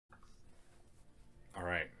All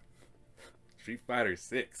right. Street Fighter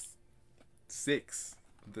 6. 6.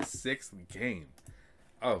 The sixth game.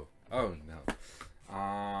 Oh no.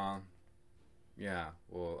 Yeah.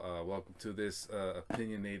 Well, welcome to this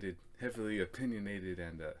heavily opinionated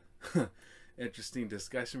and interesting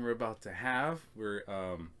discussion we're about to have. We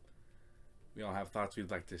all have thoughts we'd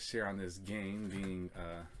like to share on this game, being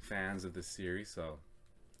fans of the series. So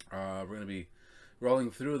we're gonna be rolling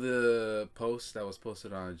through the post that was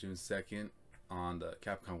posted on June 2nd on the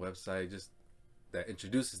Capcom website, just that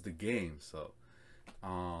introduces the game. So,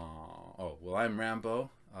 I'm Rambo.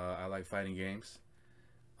 I like fighting games.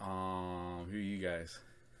 Who are you guys?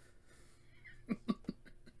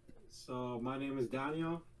 So my name is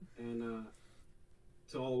Daniel, and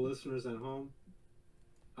to all the listeners at home,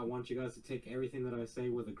 I want you guys to take everything that I say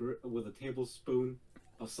with a tablespoon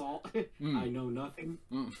of salt. I know nothing.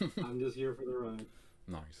 I'm just here for the ride.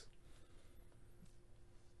 Nice.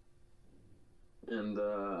 And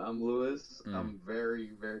I'm Lewis. I'm very,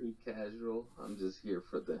 very casual. I'm just here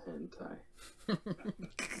for the hentai.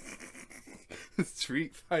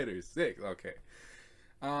 Street Fighter 6. Okay.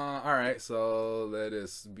 Alright, so let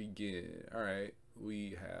us begin. Alright,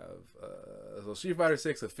 we have so Street Fighter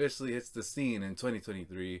 6 officially hits the scene in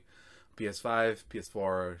 2023. PS5,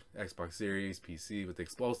 PS4, Xbox Series, PC, with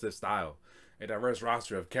explosive style, a diverse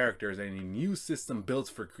roster of characters, and a new system built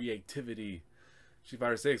for creativity. Street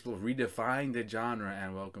Fighter 6 will redefine the genre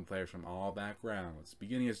and welcome players from all backgrounds.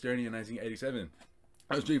 Beginning its journey in 1987,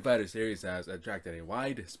 the Street Fighter series has attracted a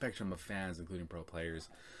wide spectrum of fans, including pro players,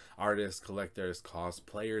 artists, collectors,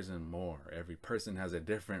 cosplayers, and more. Every person has a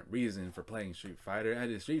different reason for playing Street Fighter,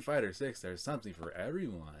 and in Street Fighter 6, there's something for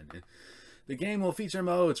everyone. The game will feature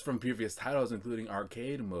modes from previous titles, including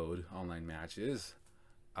arcade mode, online matches,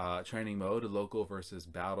 training mode, local versus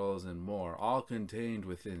battles, and more, all contained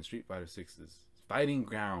within Street Fighter 6's Fighting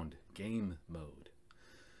Ground game mode.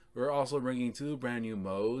 We're also bringing two brand new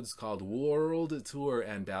modes called World Tour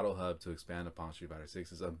and Battle Hub to expand upon Street Fighter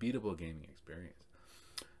 6's unbeatable gaming experience.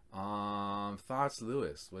 Thoughts,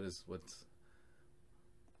 Lewis? What's?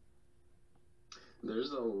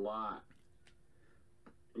 There's a lot.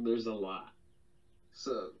 There's a lot.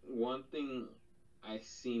 So one thing I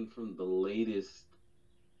seen from the latest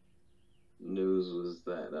news was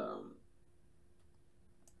that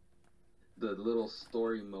the little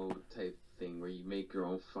story mode type thing where you make your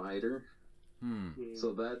own fighter.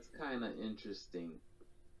 So that's kind of interesting,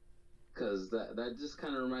 because that just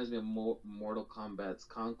kind of reminds me of Mortal Kombat's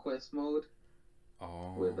Conquest mode.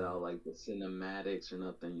 Without like the cinematics or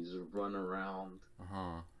nothing, you just run around,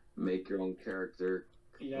 make your own character.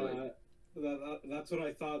 Yeah, that's what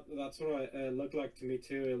I thought. That's what it looked like to me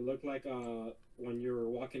too. It looked like when you were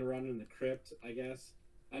walking around in the crypt, I guess.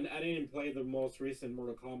 And I didn't play the most recent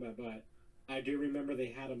Mortal Kombat, but I do remember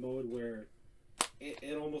they had a mode where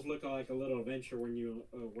it almost looked like a little adventure when you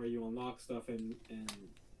where you unlock stuff and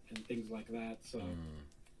things like that. So,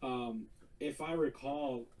 if I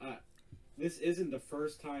recall, this isn't the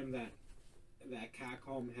first time that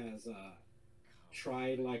Capcom has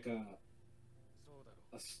tried like a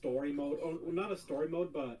story mode, or not a story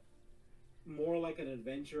mode, but more like an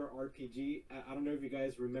adventure RPG. I don't know if you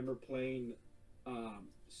guys remember playing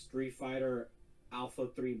Street Fighter Alpha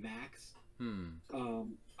 3 Max.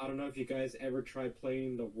 I don't know if you guys ever tried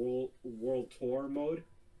playing the World Tour mode.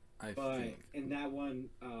 But in that one,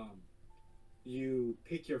 you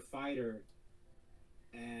pick your fighter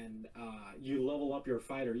and you level up your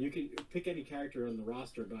fighter. You can pick any character on the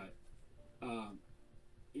roster, but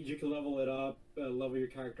you can level it up, level your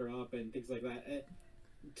character up, and things like that.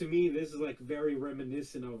 To me, this is like very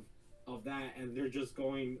reminiscent of that, and they're just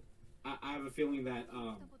going. I have a feeling that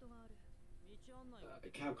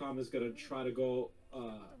Capcom is gonna try to go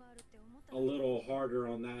a little harder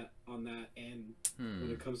on that end when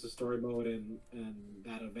it comes to story mode and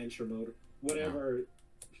that adventure mode, whatever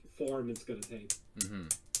form it's gonna take.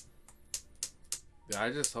 Yeah,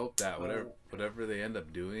 I just hope that whatever they end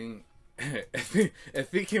up doing,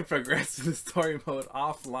 if we can progress the story mode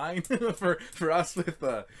offline for us with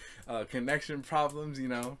connection problems, we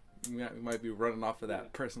might be running off of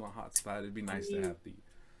that personal hotspot. It'd be nice to have the.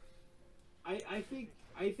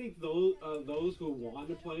 I think those who want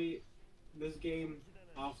to play this game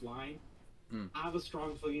offline, I have a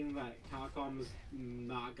strong feeling that Capcom's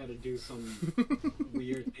not gonna do some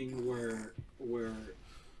weird thing where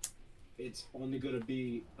it's only gonna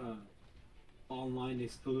be online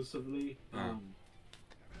exclusively.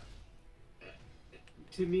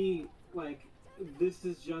 To me, like, this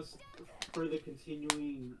is just further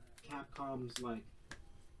continuing Capcom's like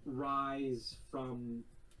rise from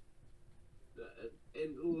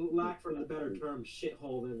lack for the better term,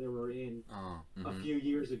 shithole that they were in a few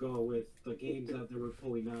years ago with the games that they were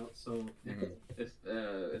pulling out. So,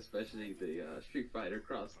 especially the Street Fighter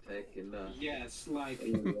Cross Tech and yes, like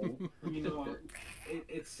you know,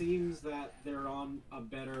 it seems that they're on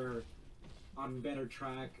better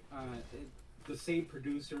track. The same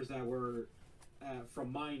producers that were,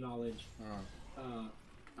 from my knowledge,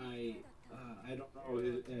 I don't know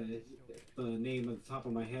the name at the top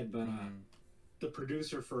of my head, but the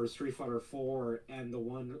producer for Street Fighter 4 and the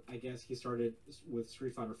one I guess he started with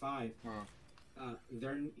Street Fighter 5,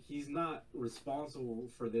 he's not responsible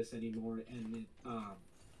for this anymore, and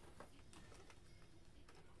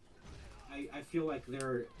I feel like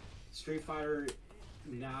their Street Fighter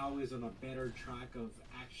now is on a better track of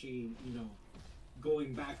actually,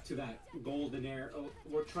 going back to that golden era.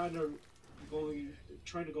 We're trying to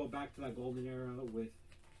go back to that golden era with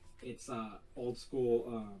its old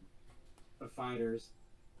school fighters.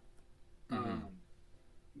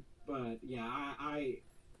 But yeah, I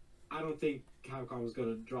don't think Capcom is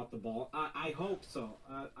gonna drop the ball. I hope so.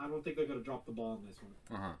 I don't think they're gonna drop the ball on this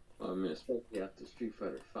one. Well, I mean, especially after Street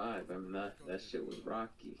Fighter 5. I mean, that shit was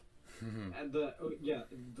rocky. And the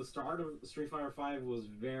start of Street Fighter 5 was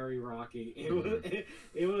very rocky.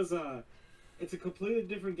 It's a completely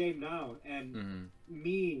different game now. And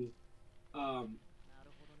me, I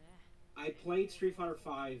played Street Fighter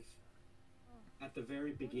 5 at the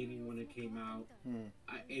very beginning when it came out.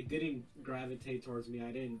 It didn't gravitate towards me.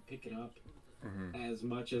 I didn't pick it up as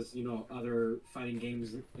much as other fighting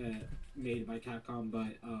games made by Capcom.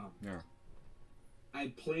 But I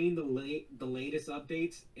played the latest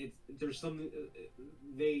updates. There's something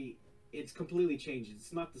it's completely changed.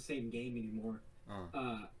 It's not the same game anymore.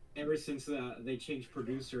 Ever since they changed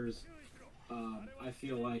producers, I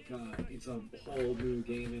feel like it's a whole new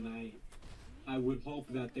game, and I would hope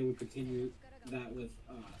that they would continue that with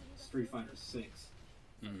Street Fighter 6.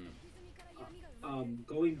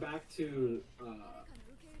 Going back to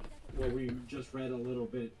what we just read a little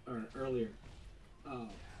bit earlier,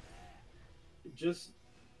 just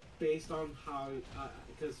based on how,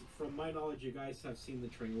 because from my knowledge, you guys have seen the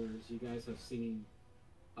trailers, you guys have seen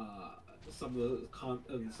some of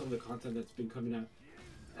the content that's been coming out.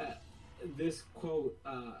 This quote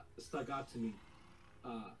stuck out to me.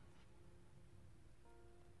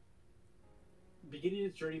 Beginning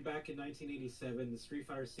its journey back in 1987, the Street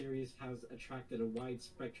Fighter series has attracted a wide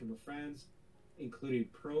spectrum of fans, including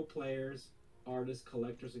pro players, artists,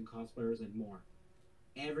 collectors, and cosplayers, and more.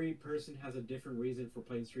 Every person has a different reason for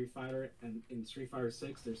playing Street Fighter, and in Street Fighter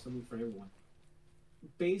 6, there's something for everyone.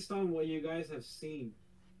 Based on what you guys have seen,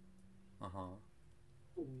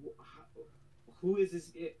 who is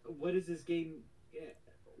this? What is this game?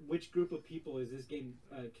 Which group of people is this game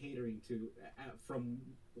catering to? From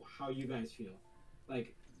how you guys feel,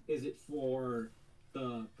 like, is it for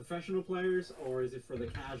the professional players or is it for the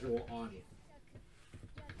casual audience?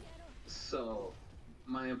 So,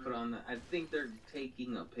 my input on that, I think they're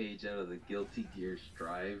taking a page out of the Guilty Gear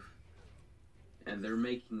Strive, and they're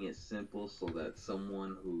making it simple so that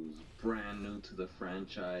someone who's brand new to the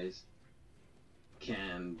franchise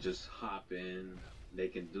can just hop in, they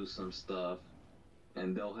can do some stuff,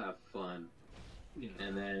 and they'll have fun.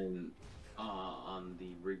 And then on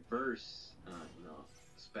the reverse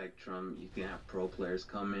spectrum, you can have pro players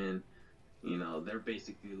come in, they're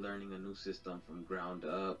basically learning a new system from ground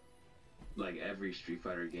up. Like every Street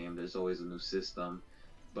Fighter game, there's always a new system,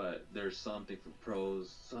 but there's something for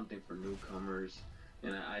pros, something for newcomers,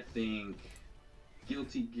 and I think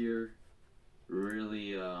Guilty Gear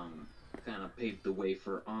really kind of paved the way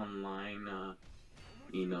for online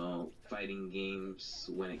fighting games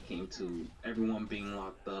when it came to everyone being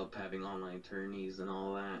locked up, having online tourneys and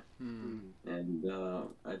all that. And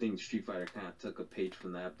I think Street Fighter kind of took a page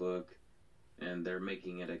from that book, and they're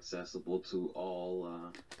making it accessible to all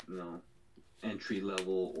entry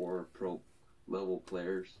level or pro level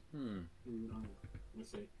players.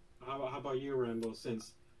 Let's see. How about you, Rambo?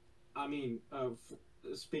 Since, I mean,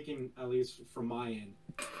 speaking at least from my end,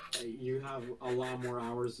 you have a lot more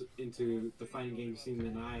hours into the fighting game scene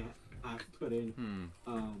than I have put in.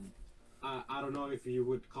 I don't know if you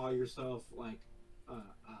would call yourself like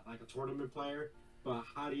a tournament player, but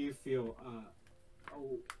how do you feel?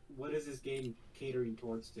 What is this game catering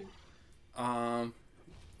towards to?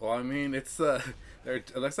 Well, I mean, it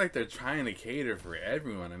looks like they're trying to cater for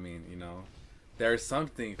everyone. I mean, there's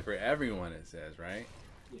something for everyone. It says, right?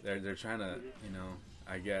 Yeah. They're trying to,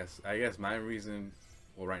 I guess my reason,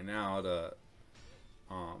 well, right now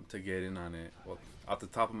to get in on it, well, off the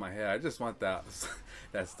top of my head, I just want that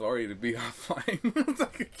story to be offline.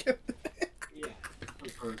 Yeah.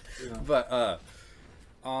 But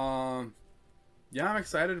Yeah, I'm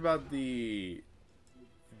excited about the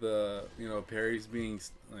parries being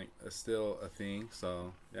like still a thing.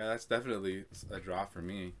 So yeah, that's definitely a draw for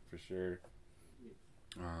me for sure.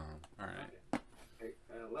 All right.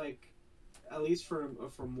 Like, at least from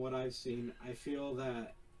what I've seen, I feel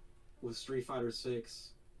that with Street Fighter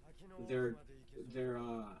Six, they're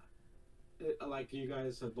like you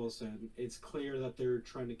guys have both said, it's clear that they're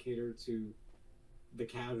trying to cater to the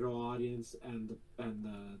casual audience and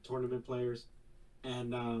the tournament players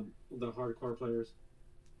and the hardcore players,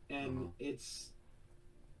 and it's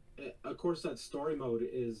of course that story mode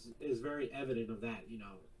is very evident of that.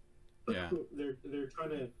 Yeah. They're trying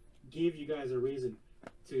to give you guys a reason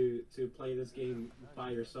to play this game by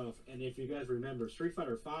yourself. And if you guys remember, Street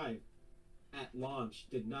Fighter V at launch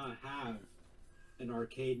did not have an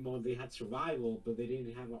arcade mode. They had survival, but they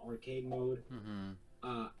didn't have an arcade mode.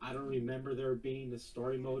 I don't remember there being a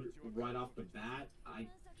story mode right off the bat. I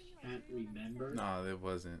can't remember. No, it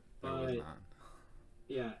wasn't. It was not.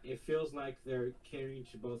 Yeah, it feels like they're carrying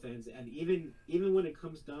to both ends, and even when it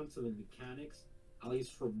comes down to the mechanics, at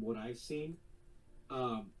least from what I've seen,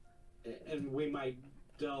 and we might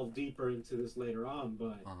delve deeper into this later on,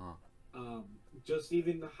 but just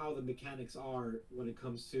even how the mechanics are when it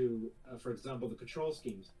comes to, for example, the control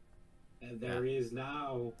schemes, and there is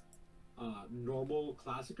now normal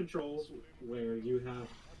classic controls where you have,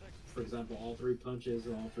 for example, all three punches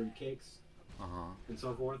or all three kicks, and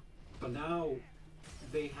so forth. But now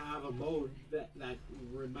they have a mode that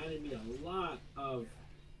reminded me a lot of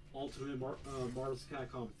Ultimate Marvel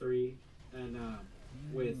Capcom 3, and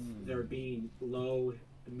with there being low,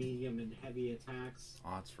 medium, and heavy attacks.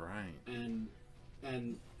 Oh, that's right. And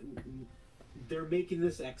they're making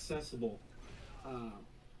this accessible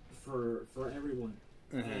for everyone.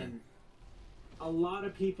 And a lot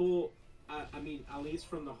of people, I mean, at least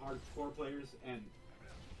from the hardcore players, and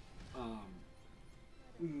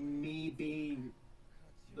me being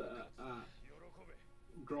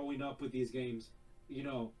growing up with these games,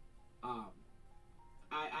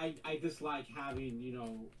 I dislike having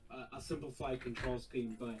a simplified control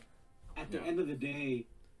scheme, but at the end of the day,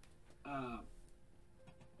 the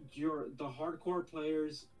hardcore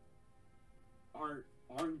players aren't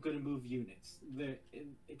going to move units.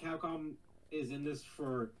 Capcom is in this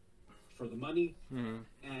for the money,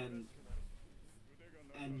 and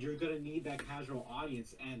you're going to need that casual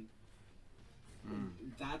audience, and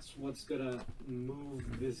that's what's going to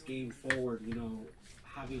move this game forward.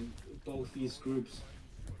 Having both these groups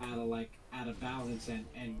at a balance,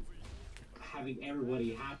 and having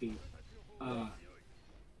everybody happy,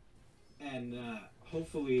 and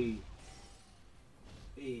hopefully,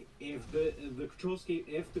 if the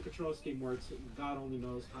control scheme works, God only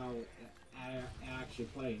knows how it actually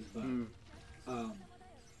plays. But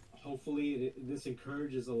hopefully, this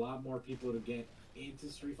encourages a lot more people to get into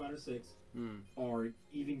Street Fighter 6, or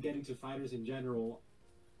even get into fighters in general.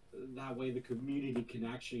 That way, the community can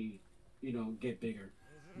actually, get bigger.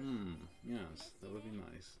 Yes, that would be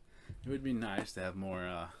nice. It would be nice to have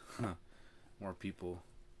more people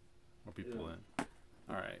in.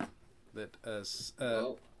 All right, let us.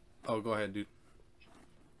 Oh, go ahead, dude.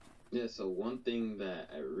 Yeah. So one thing that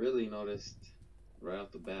I really noticed right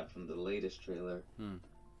off the bat from the latest trailer,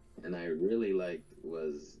 and I really liked,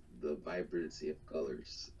 was the vibrancy of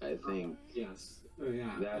colors. I think yes.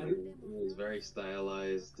 That was very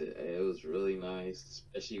stylized. It was really nice.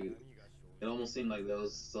 Especially, it almost seemed like there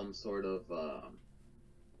was some sort of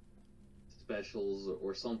specials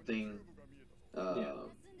or something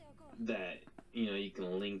that you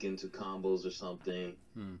can link into combos or something.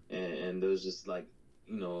 And there was just like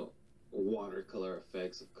watercolor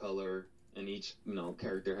effects of color, and each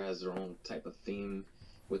character has their own type of theme.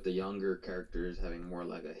 With the younger characters having more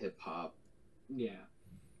like a hip hop.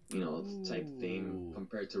 Type theme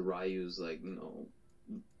compared to Ryu's like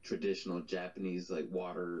traditional Japanese like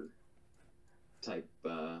water type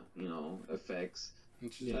effects.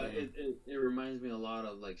 It reminds me a lot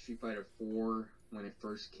of like Street Fighter 4 when it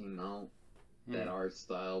first came out. That art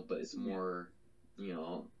style, but it's more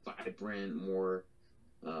vibrant, more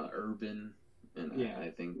urban, and I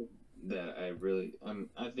think that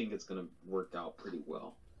I think it's gonna work out pretty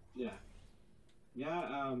well.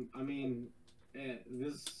 I mean,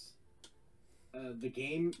 this the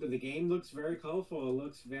game looks very colorful. It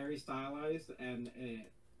looks very stylized, and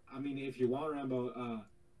I mean, if you want, Rambo,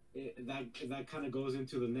 that kind of goes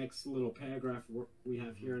into the next little paragraph we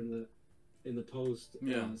have here in the post.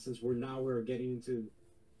 Since we're getting into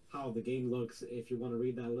how the game looks. If you want to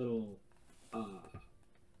read that little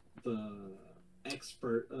the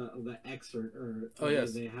excerpt or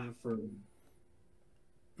they have for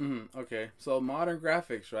Okay, so modern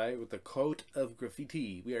graphics, right, with the coat of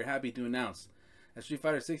graffiti. We are happy to announce that Street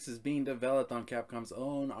Fighter 6 is being developed on Capcom's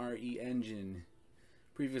own RE engine,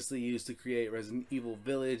 previously used to create Resident Evil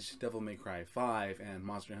Village, Devil May Cry 5, and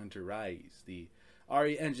Monster Hunter Rise. The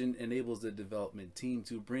RE engine enables the development team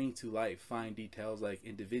to bring to life fine details like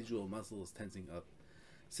individual muscles tensing up,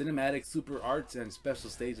 cinematic super arts, and special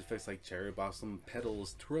stage effects like cherry blossom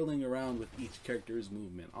petals twirling around with each character's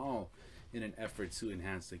movement, all in an effort to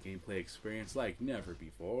enhance the gameplay experience like never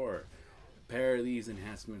before. Pair these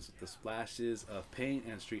enhancements with the splashes of paint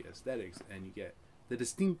and street aesthetics, and you get the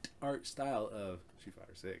distinct art style of Street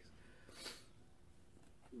Fighter 6.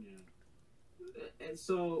 Yeah. And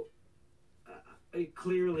so,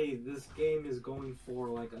 clearly, this game is going for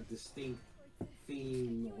like a distinct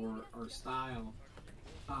theme or style.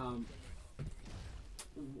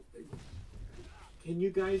 Can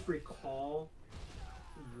you guys recall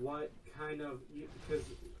what kind of, because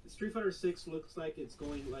Street Fighter 6 looks like it's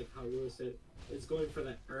going, like how Lewis said, it's going for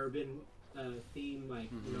that urban theme, like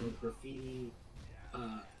you know, graffiti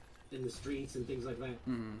in the streets and things like that.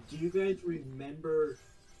 Do you guys remember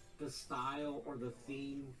the style or the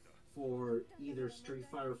theme for either Street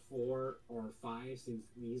Fighter 4 or 5, since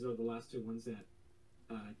these are the last two ones that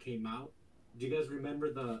came out? Do you guys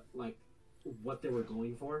remember the, like, what they were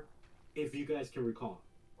going for, if you guys can recall?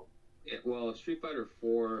 Yeah, well, Street Fighter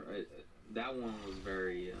 4, that one was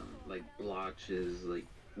very like blotches, like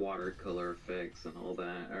watercolor effects and all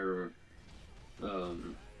that. I remember.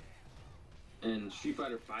 And Street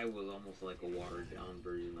Fighter 5 was almost like a watered down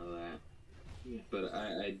version of that. Yeah. But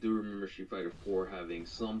I do remember Street Fighter 4 having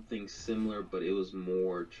something similar, but it was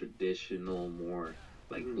more traditional, more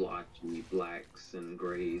like blotchy blacks and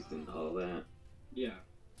grays and all that. Yeah.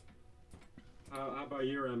 How about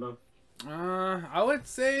you, Rambo? I would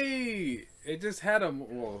say it just had a,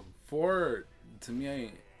 well, 4, to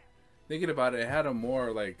me, thinking about it, it had a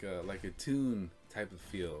more like a Toon type of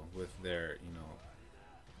feel with their, you know,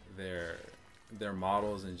 their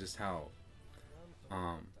models, and just how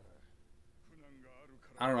I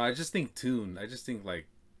don't know, I just think Toon. I just think like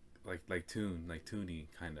Toon, like Toony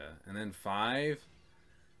kinda. And then 5,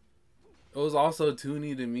 it was also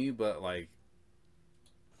Toony to me, but like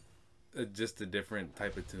just a different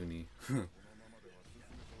type of Toony.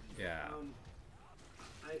 Yeah.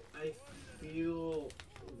 I feel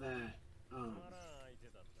that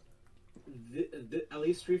at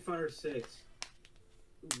least Street Fighter 6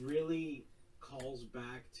 really calls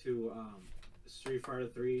back to Street Fighter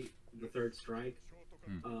 3, the Third Strike,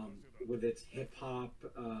 with its hip hop,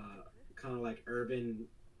 kind of like urban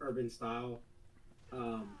style.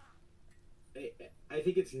 I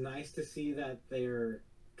think it's nice to see that they're,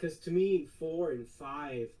 because to me 4 and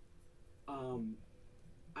 5,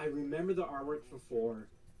 I remember the artwork for 4.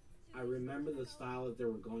 I remember the style that they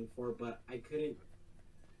were going for, but I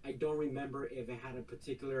don't remember if it had a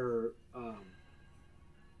particular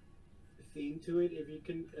theme to it, if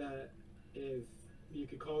you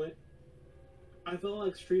could call it. I felt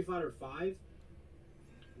like Street Fighter 5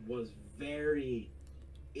 was very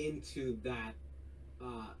into that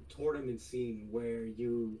tournament scene where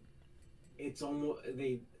it's almost,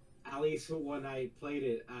 at least when I played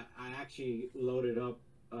it, I actually loaded up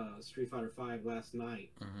Street Fighter 5 last night,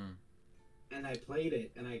 and I played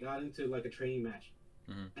it, and I got into like a training match,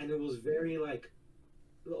 and it was very like,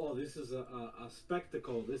 oh, this is a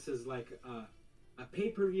spectacle. This is like a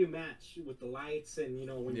pay-per-view match with the lights, and you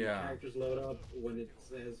know, when the characters load up, when it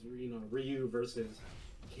says, you know, Ryu versus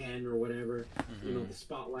Ken or whatever, you know, the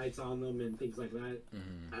spotlights on them and things like that.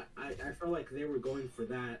 I felt like they were going for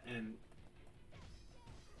that, and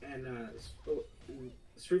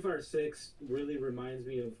Street Fighter 6 really reminds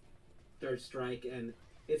me of Third Strike, and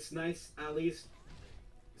it's nice, at least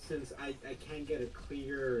since I can't get a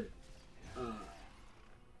clear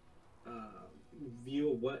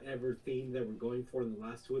view of whatever theme they were going for in the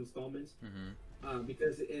last 2 installments,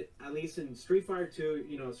 because at least in Street Fighter 2,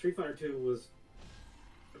 you know, Street Fighter 2 was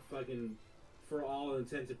fucking, for all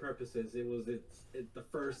intents and purposes, it's the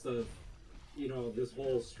first of, you know, this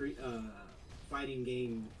whole street fighting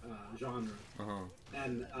game genre.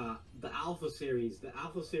 And the Alpha series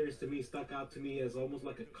to me stuck out to me as almost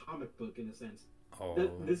like a comic book in a sense.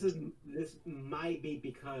 This might be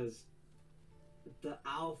because the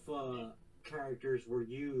Alpha characters were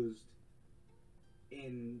used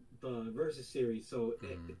in the Versus series, so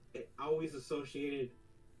it always associated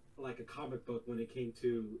like a comic book when it came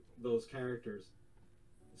to those characters.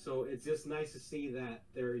 So it's just nice to see that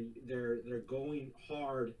they're going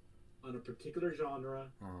hard on a particular genre,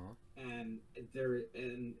 and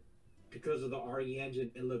because of the RE engine,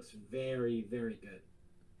 it looks very, very good.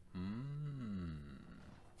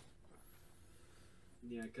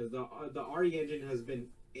 Yeah, because the RE engine has been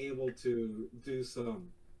able to do some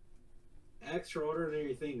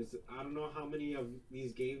extraordinary things. I don't know how many of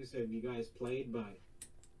these games have you guys played, but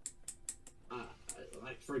uh,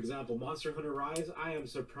 like for example, Monster Hunter Rise, I am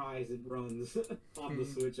surprised it runs on the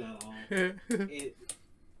Switch at all. It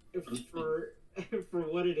for for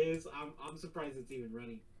what it is, I'm surprised it's even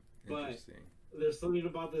running. But there's something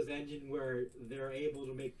about this engine where they're able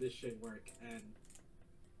to make this shit work, and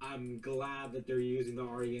I'm glad that they're using the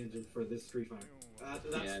RE engine for this Street Fighter.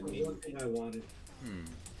 That's the one thing I wanted.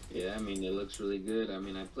 Yeah, I mean, it looks really good. I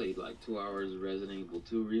mean, I played like 2 hours of Resident Evil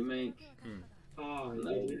 2 Remake. Oh,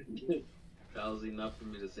 that was enough for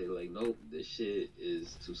me to say, like, nope, this shit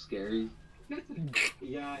is too scary.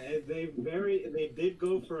 Yeah, and they did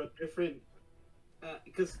go for a different,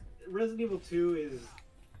 because Resident Evil 2 is,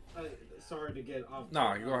 sorry to get off.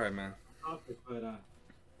 No, go ahead, man. Topic, but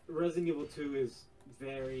Resident Evil 2 is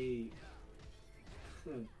very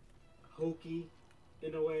hokey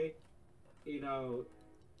in a way. You know,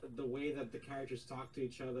 the way that the characters talk to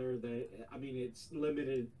each other. I mean, it's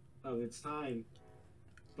limited of its time,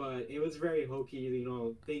 but it was very hokey. You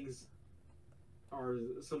know, things are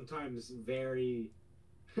sometimes very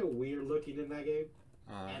weird looking in that game.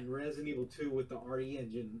 And Resident Evil 2 with the RE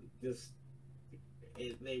engine,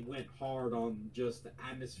 they went hard on just the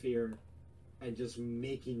atmosphere and just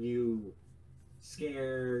making you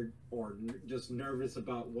scared or just nervous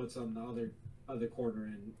about what's on the other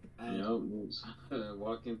corner. And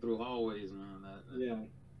walking through hallways, man. Yeah,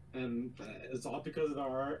 and it's all because of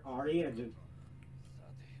the RE engine.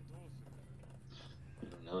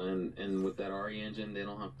 And with that RE engine, they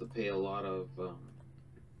don't have to pay a lot of,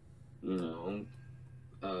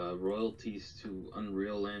 royalties to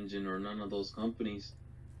Unreal Engine or none of those companies.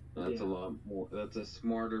 That's a lot more. That's a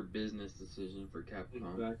smarter business decision for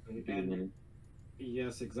Capcom. Exactly.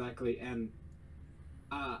 Yes, exactly. And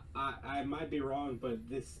I might be wrong, but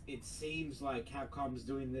it seems like Capcom's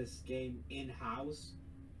doing this game in house,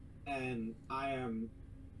 and I am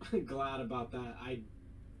glad about that.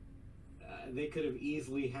 They could have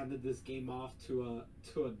easily handed this game off to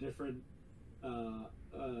a different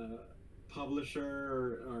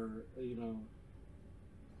publisher or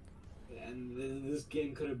and this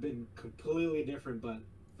game could have been completely different. But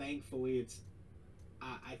thankfully,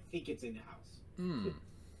 I think it's in house.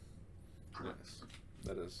 Yes,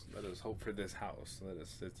 that is hope for this house. It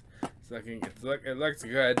looks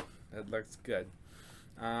good. It looks good.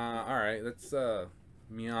 All right, let's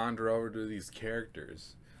meander over to these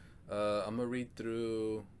characters. I'm gonna read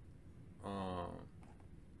through.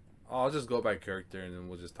 I'll just go by character, and then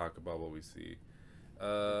we'll just talk about what we see.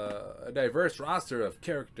 A diverse roster of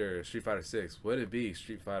characters. Street Fighter 6. Would it be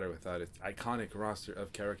Street Fighter without its iconic roster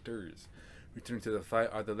of characters? Return to the fight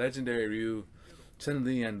are the legendary Ryu,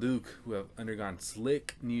 Chun-Li, and Luke, who have undergone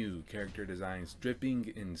slick new character designs,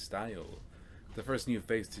 dripping in style. The first new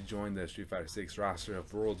face to join the Street Fighter 6 roster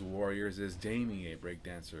of World Warriors is Jamie, a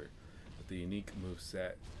breakdancer with a unique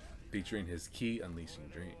moveset featuring his key unleashing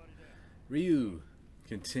dream. Ryu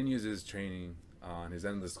continues his training on his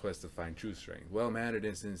endless quest to find true strength, well-mannered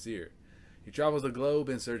and sincere. He travels the globe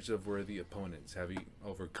in search of worthy opponents. Having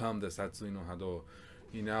overcome the Satsui no Hado,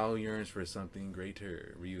 he now yearns for something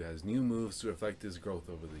greater. Ryu has new moves to reflect his growth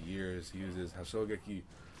over the years. He uses Hashogeki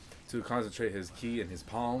to concentrate his ki in his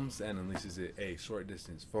palms and unleashes it a short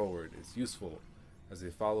distance forward. It's useful as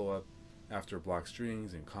a follow-up after block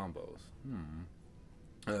strings and combos.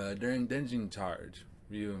 During Denjin Charge,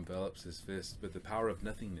 Ryu envelops his fist with the power of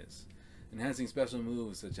nothingness, enhancing special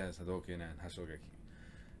moves such as Hadoken and Hashogeki.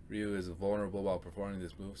 Ryu is vulnerable while performing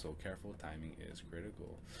this move, so careful timing is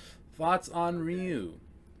critical. Thoughts on Ryu?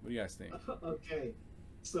 What do you guys think? Okay,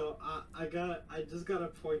 so I just gotta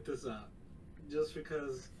point this out, just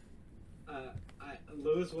because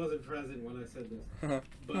Lewis wasn't present when I said this.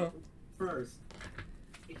 But first,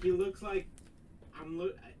 he looks like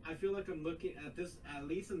I feel like I'm looking at this, at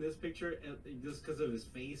least in this picture, just because of his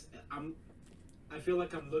face. I feel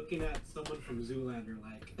like I'm looking at someone from Zoolander.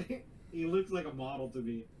 Like he looks like a model to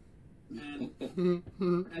me.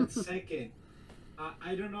 And second,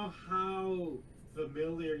 I don't know how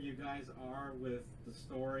familiar you guys are with the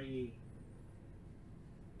story.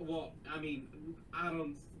 Well, I mean, I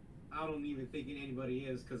don't even think anybody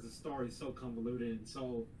is, because the story is so convoluted and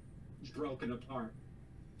so broken apart.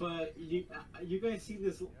 But you guys see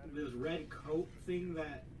this red coat thing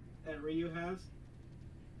that Ryu has?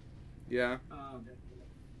 Yeah.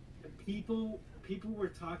 People were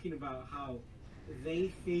talking about how they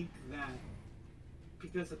think that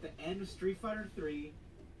because at the end of Street Fighter 3,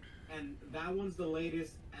 and that one's the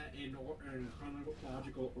latest in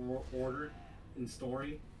chronological order in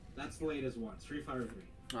story, That's the latest one, Street Fighter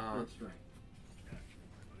 3. Uh-huh. Third Strike.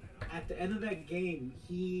 At the end of that game,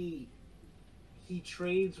 he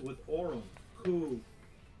trains with Oro, who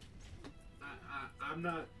I'm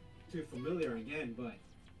not too familiar again, but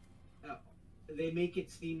they make it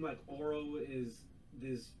seem like Oro is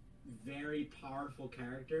this very powerful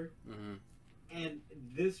character. Mm-hmm. And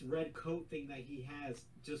this red coat thing that he has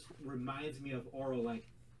just reminds me of Oro. Like,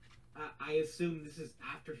 I assume this is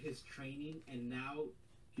after his training, and now,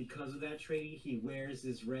 because of that training, he wears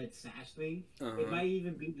this red sash thing. It might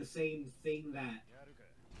even be the same thing that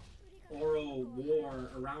Oro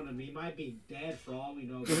wore around him. He might be dead for all we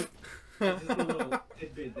know. But it's just a little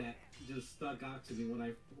tidbit that just stuck out to me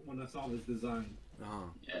when I saw this design.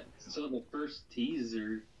 Yeah. So the first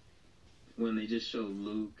teaser, when they just showed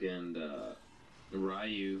Luke and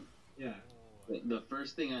Ryu. Yeah. The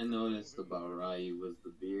first thing I noticed about Ryu was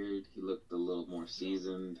the beard. He looked a little more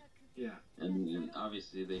seasoned. Yeah. And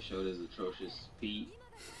obviously they showed his atrocious feet.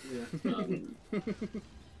 Yeah.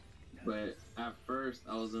 But at first,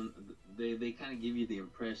 they kind of give you the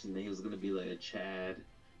impression that he was going to be like a Chad,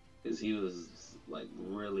 because he was like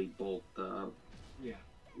really bulked up. Yeah.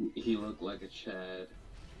 He looked like a Chad.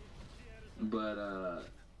 But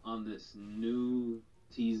on this new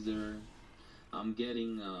teaser, I'm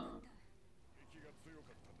getting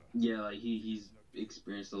like he's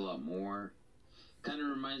experienced a lot more. Kind of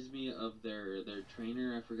reminds me of their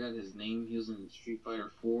trainer. I forgot his name. He was in Street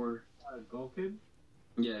Fighter 4. Goken?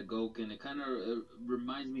 Yeah, Goken. It kind of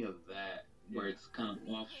reminds me of that, where it's kind of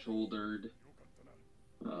off-shouldered.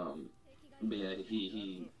 But yeah,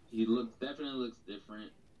 he definitely looks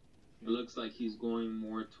different. It looks like he's going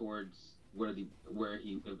more towards where he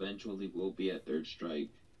eventually will be at Third Strike.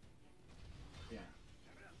 Yeah.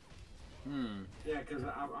 Hmm. Yeah, because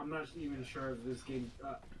I'm not even sure if this game,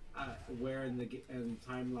 where in the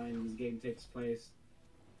timeline this game takes place.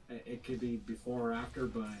 It could be before or after,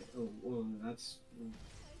 but that's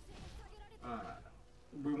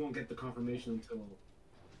we won't get the confirmation until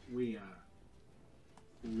we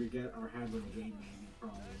get our hands on the game, maybe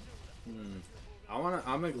probably.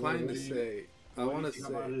 I'm inclined to say. I want to say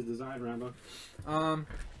about his design, Rambo.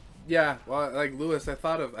 Yeah. Well, like Lewis, I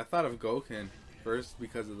thought of Goken first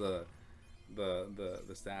because of the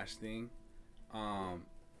stash thing,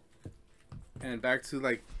 and back to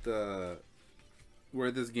like where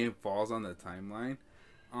this game falls on the timeline.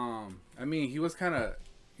 I mean, he was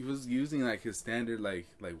using like his standard like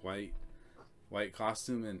white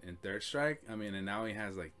costume in Third Strike. I mean, and now he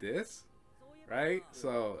has like this, right?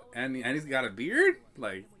 So and he's got a beard.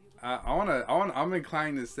 Like I'm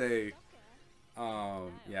inclined to say,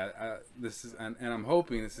 this is and I'm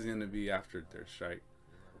hoping this is gonna be after Third Strike.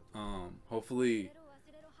 Hopefully,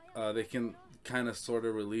 they can kind of sort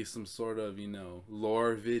of release some sort of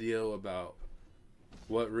lore video about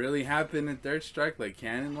what really happened in Third Strike, like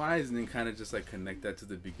canon wise, and then kind of just like connect that to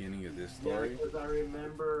the beginning of this story. Yeah, because I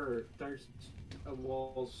remember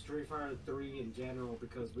Street Fighter 3 in general,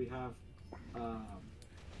 because we have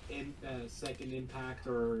Second Impact,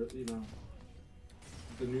 or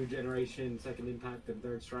the new generation Second Impact and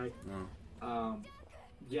Third Strike.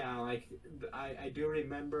 Yeah, like I do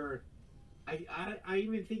remember. I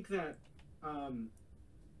even think that I'm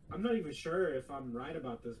not even sure if I'm right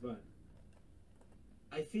about this, but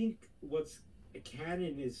I think what's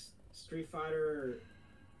canon is Street Fighter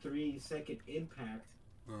 3 Second Impact.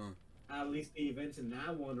 At least the events in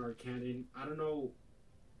that one are canon. I don't know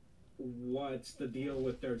what's the deal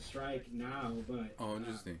with Third Strike now, but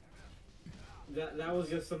interesting. That was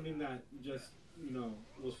just something that just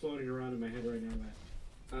was floating around in my head right now.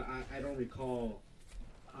 That I don't recall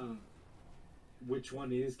which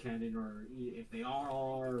one is canon, or if they are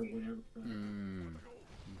or whatever.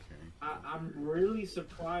 I'm really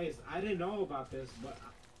surprised. I didn't know about this, but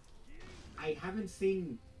I haven't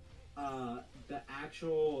seen the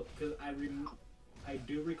actual, because I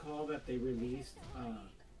do recall that they released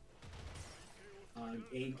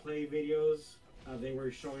gameplay videos. They were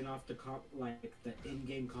showing off the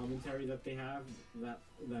in-game commentary that they have, that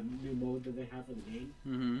new mode that they have for the game.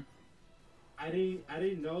 Mm-hmm. I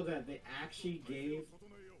didn't know that they actually gave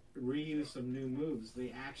Ryu some new moves.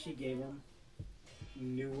 They actually gave him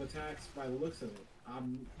new attacks by the looks of it.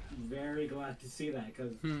 I'm very glad to see that,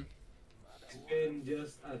 because it's been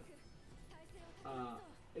just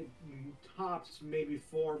it tops maybe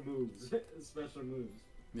 4 moves, special moves.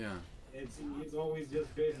 Yeah. It's always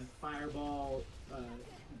just been Fireball,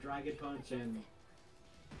 Dragon Punch, and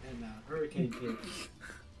Hurricane Kick.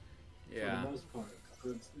 Yeah. For the most part. So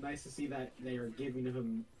it's nice to see that they are giving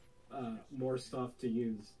him more stuff to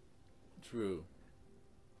use. True.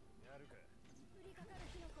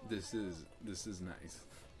 This is nice.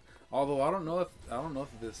 Although I don't know if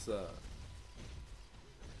this oh,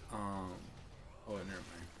 never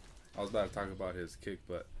mind. I was about to talk about his kick,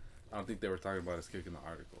 but I don't think they were talking about his kick in the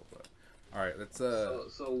article. But all right, let's So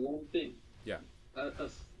one thing. Yeah. A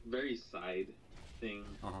very side thing.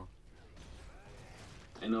 Uh-huh.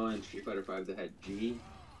 I know in Street Fighter 5 they had G.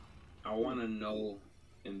 I want to know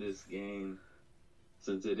in this game,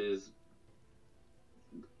 since it is,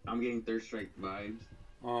 I'm getting Third Strike vibes.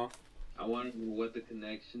 Uh-huh. I want to know what the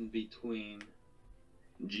connection between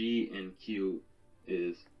G and Q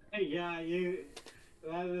is. Yeah,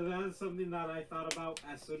 that's something that I thought about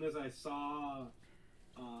as soon as I saw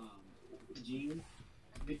Gene,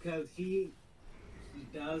 because he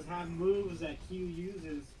does have moves that Q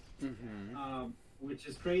uses, which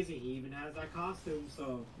is crazy. He even has that costume,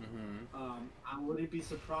 so I wouldn't be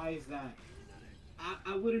surprised that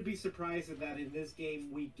I wouldn't be surprised that in this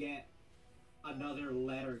game we get another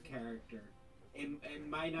letter character. It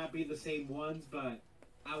might not be the same ones, but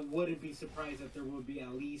I wouldn't be surprised that there would be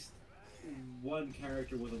at least one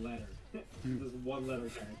character with a letter. Just one letter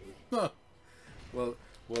character. Well,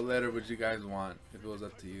 what letter would you guys want if it was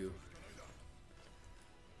up to you?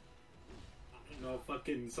 I don't know,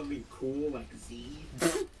 fucking something cool like Z.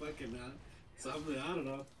 Fucking something, I don't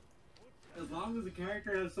know. As long as the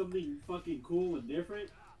character has something fucking cool and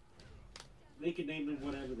different, they can name it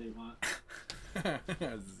whatever they want.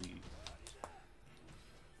 Z.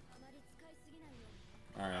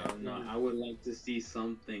 Alright. No, I would like to see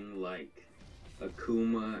something like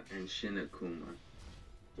Akuma and Shin Akuma,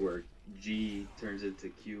 where G turns into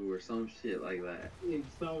Q or some shit like that. In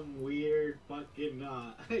some weird fucking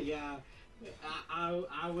yeah,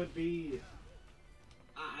 I would be.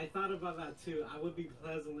 I thought about that too. I would be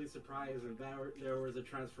pleasantly surprised if there was a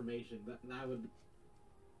transformation. That would.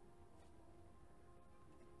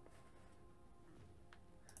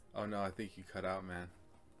 Oh no, I think you cut out, man.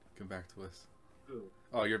 Come back to us. Ooh.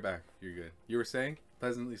 Oh, you're back. You're good. You were saying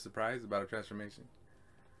pleasantly surprised about a transformation?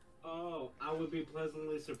 Oh, I would be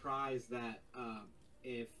pleasantly surprised that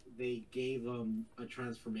if they gave them a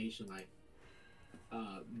transformation, like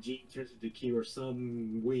G turns into Q or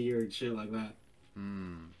some weird shit like that.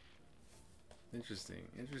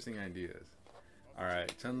 Interesting ideas. All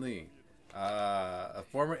right, Chun-Li, a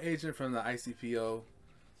former agent from the ICPO,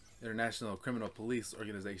 International Criminal Police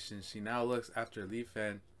Organization. She now looks after Li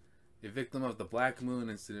Fan, a victim of the Black Moon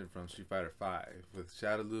incident from Street Fighter V. With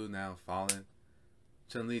Shadowloo now fallen,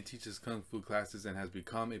 Chun-Li teaches Kung Fu classes and has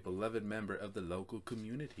become a beloved member of the local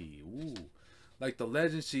community. Ooh. Like the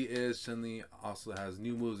legend she is, Chun-Li also has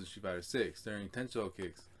new moves in Street Fighter 6. During Tencho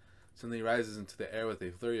kicks, Chun-Li rises into the air with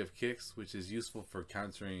a flurry of kicks, which is useful for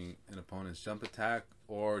countering an opponent's jump attack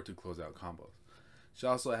or to close out combos. She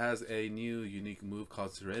also has a new unique move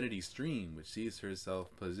called Serenity Stream, which sees her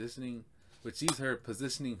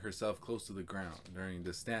positioning herself close to the ground. During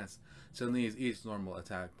this stance, Chun-Li's each normal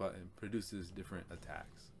attack button produces different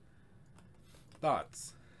attacks.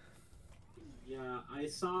 Thoughts? Yeah, I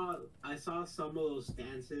saw some of those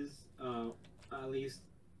stances. At least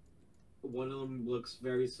one of them looks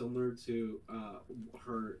very similar to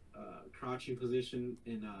her crouching position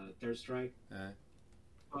in Third Strike.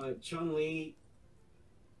 But Chun-Li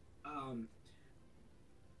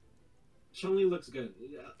looks good.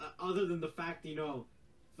 Other than the fact,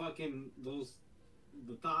 fucking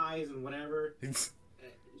the thighs and whatever,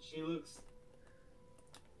 she looks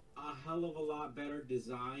a hell of a lot better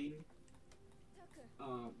designed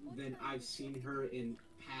than I've seen her in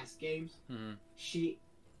past games. She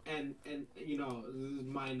and this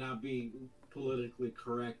might not be politically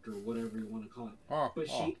correct or whatever you want to call it, but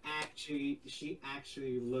she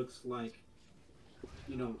actually looks like,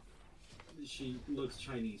 she looks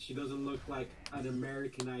Chinese. She doesn't look like an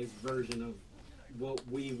Americanized version of what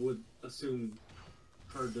we would assume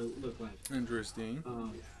her to look like. Interesting.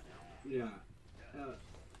 Yeah.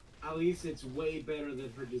 At least it's way better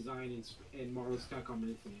than her design in Marvel Capcom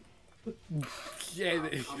Infinite. Yeah.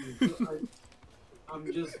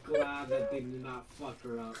 I'm just glad that they did not fuck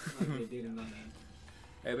her up like they did in that game.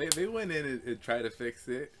 Hey, they went in and tried to fix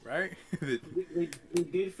it, right? they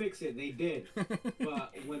did fix it, they did.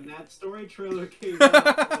 But when that story trailer came out, or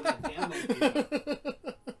that demo came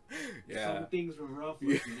out, some things were rough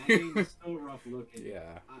looking. That game is still rough looking.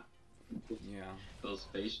 Yeah. Those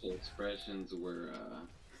facial expressions were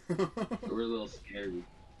a little scary.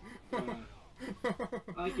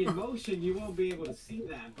 Like in motion, you won't be able to see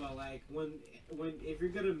that, but like if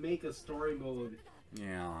you're gonna make a story mode.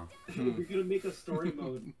 If you're gonna make a story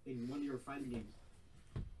mode in one of your fighting games,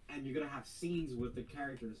 and you're gonna have scenes with the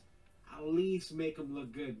characters, at least make them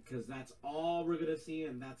look good, because that's all we're gonna see,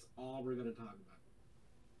 and that's all we're gonna talk about.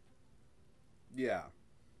 Yeah.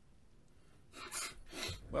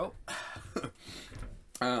 Well,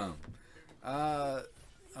 um,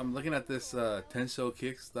 I'm looking at this Tensho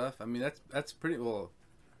kick stuff. I mean, that's pretty well.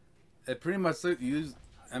 It pretty much used.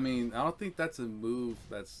 I mean, I don't think that's a move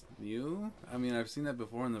that's new. I mean, I've seen that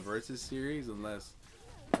before in the Versus series, unless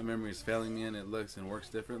my memory is failing me and it looks and works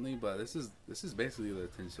differently. But this is basically the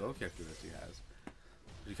Tensho character that she has.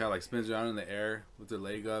 She kind of like spins around in the air with her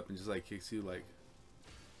leg up and just like kicks you like.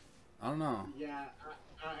 I don't know. Yeah,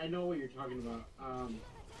 I know what you're talking about.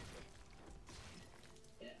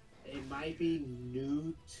 It might be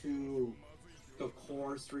new to the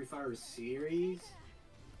core Street Fighter series,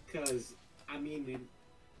 because I mean,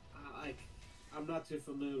 I'm not too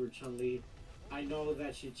familiar with Chun-Li. I know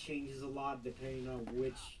that she changes a lot depending on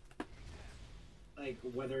which, like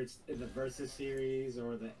whether it's in the Versus series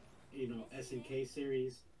or the SNK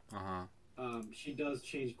series. She does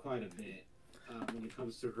change quite a bit when it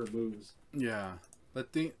comes to her moves. Yeah,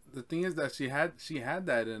 but the thing is that she had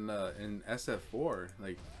that in SF4,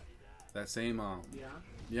 like that same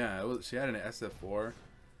yeah, she had it in SF4.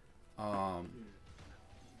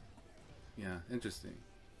 Yeah, interesting.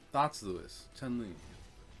 Thoughts, Lewis? Chun-Li.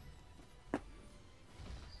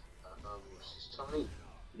 She's Chun-Li.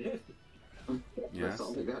 Yeah. Yes. That's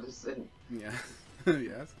all I gotta say. Yeah.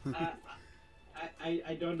 Yes.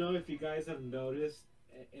 I don't know if you guys have noticed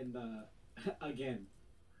in the again,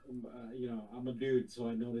 I'm a dude, so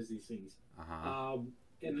I notice these things.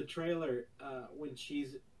 In the trailer, when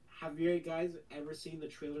have you guys ever seen the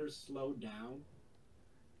trailer slow down?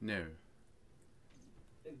 No.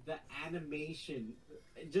 The animation,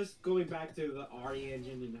 just going back to the RE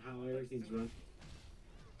engine and how everything's run.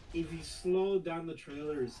 If you slow down the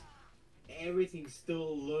trailers, everything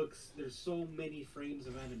still looks. There's so many frames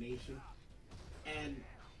of animation, and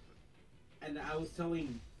I was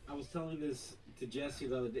telling this to Jesse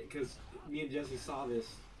the other day, because me and Jesse saw this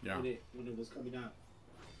when it was coming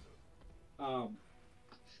out.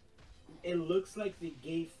 It looks like they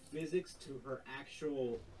gave physics to her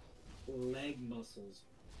actual leg muscles.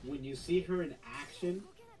 When you see her in action,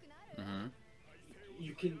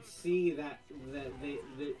 you can see that they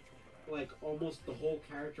like almost the whole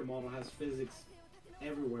character model has physics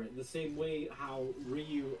everywhere. The same way how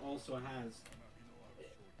Ryu also has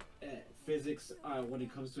physics when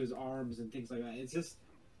it comes to his arms and things like that. It's just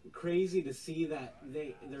crazy to see that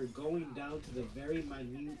they're going down to the very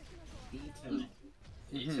minute detail.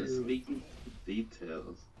 Speaking of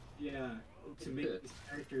details. Yeah, to make these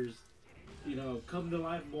characters, come to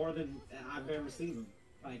life more than I've ever seen them.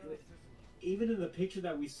 Like, even in the picture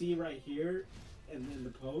that we see right here, and in the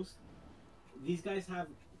post, these guys have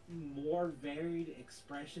more varied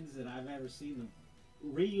expressions than I've ever seen them.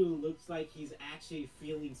 Ryu looks like he's actually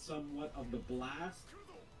feeling somewhat of the blast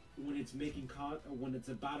when it's when it's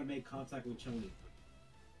about to make contact with Chun-Li.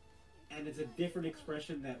 And it's a different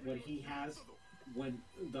expression that what he has when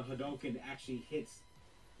the Hadouken actually hits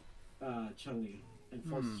Chun-Li and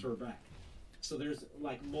forces her back. So there's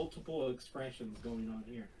like multiple expressions going on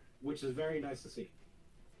here, which is very nice to see.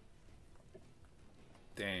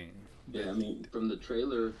 Dang. Yeah, I mean, from the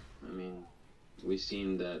trailer, I mean, we've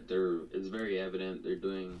seen that it's very evident they're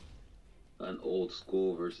doing an old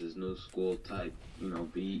school versus new school type,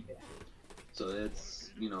 beat. So it's,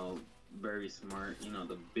 very smart.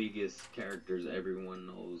 The biggest characters everyone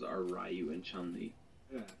knows are Ryu and Chun-Li.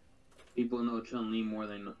 Yeah. People know Chun-Li more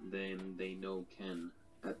than they know Ken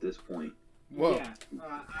at this point. Whoa. Yeah,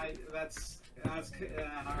 I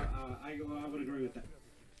would agree with that.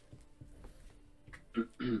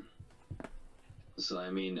 So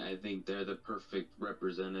I mean, I think they're the perfect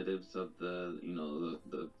representatives of the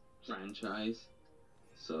the franchise.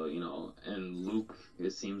 So and Luke,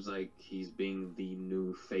 it seems like he's being the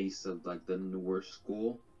new face of like the newer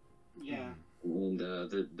school. Yeah. And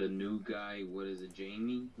the new guy, what is it,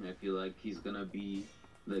 Jamie? I feel like he's gonna be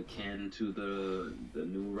the Ken to the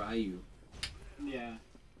new Ryu. Yeah,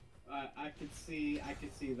 I could see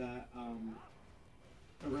that.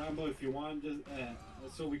 Rambo, if you want, just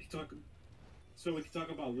so we can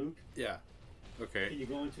talk about Luke. Yeah. Okay. Can you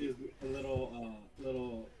go into his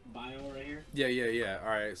little bio right here? Yeah. All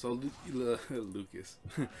right. So Lucas,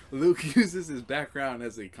 Luke uses his background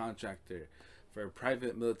as a contractor for a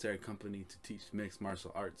private military company to teach mixed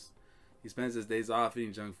martial arts. He spends his days off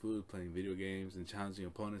eating junk food, playing video games, and challenging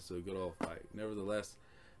opponents to a good old fight. Nevertheless,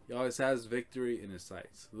 he always has victory in his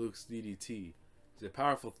sights. Luke's DDT is a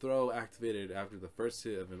powerful throw activated after the first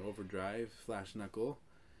hit of an overdrive flash knuckle,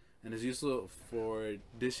 and is useful for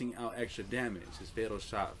dishing out extra damage. His fatal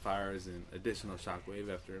shot fires an additional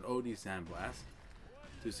shockwave after an OD sandblast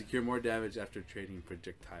to secure more damage after trading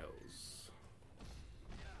projectiles.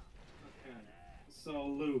 Okay. So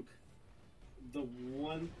Luke, the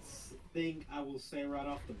one thing I will say right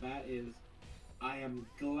off the bat is I am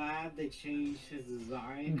glad they changed his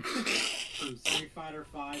design from Street Fighter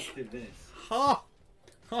V to this. Ha!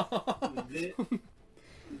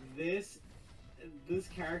 This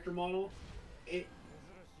character model,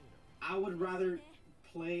 I would rather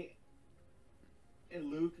play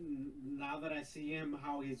Luke now that I see him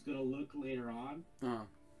how he's gonna look later on.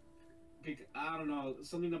 Because, I don't know,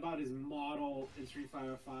 something about his model in Street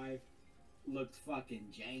Fighter V looked fucking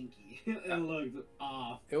janky. It looked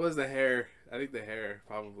off. It was the hair. I think the hair,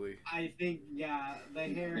 probably. I think, yeah, the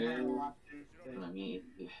hair had a lot to say. I mean,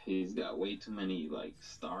 he's got way too many, like,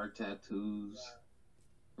 star tattoos.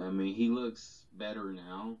 I mean, he looks better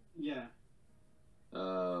now. Yeah.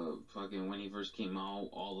 Fucking when he first came out,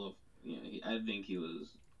 all of, you know, I think he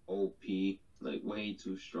was OP, like, way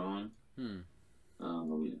too strong.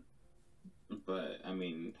 But, I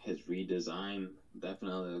mean, his redesign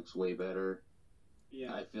definitely looks way better.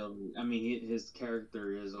 Yeah. I mean, his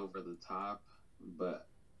character is over the top, but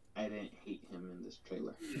I didn't hate him in this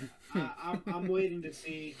trailer. I'm waiting to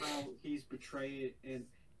see how he's portrayed, and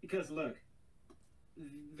because look,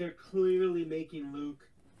 they're clearly making Luke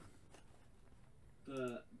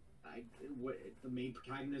the main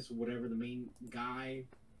protagonist, or whatever, the main guy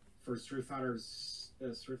for Street Fighter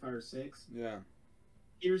 6. Yeah.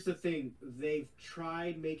 Here's the thing: they've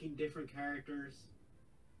tried making different characters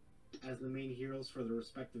as the main heroes for the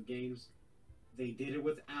respective games. They did it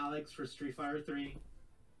with Alex for Street Fighter 3,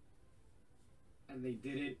 and they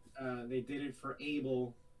did it for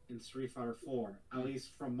Abel in Street Fighter 4. At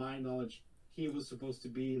least from my knowledge, he was supposed to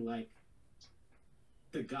be like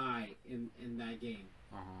the guy in that game.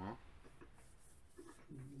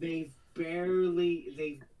 They've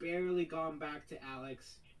barely gone back to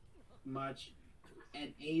Alex much.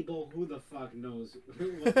 And Abel, who the fuck knows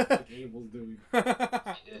what the fuck Abel's doing?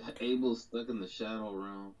 Abel's stuck in the shadow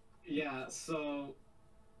realm. Yeah, so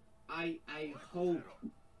I hope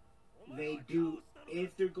they do,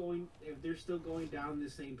 if they're still going down the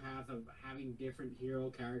same path of having different hero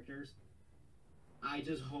characters. I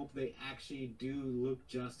just hope they actually do Luke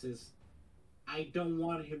justice. I don't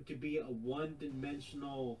want him to be a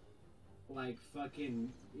one-dimensional, like,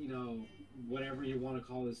 fucking, you know, whatever you want to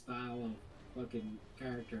call his style of fucking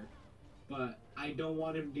character, but I don't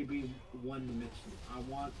want him to be one dimensional. I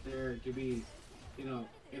want there to be, you know,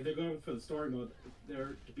 if they're going for the story mode,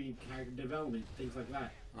 there to be character development, things like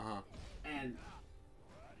that. And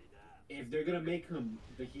if they're gonna make him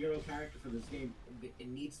the hero character for this game, it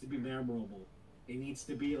needs to be memorable. It needs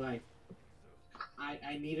to be like,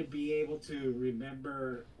 I need to be able to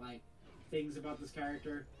remember like things about this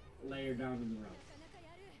character later down in the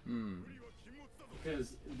road.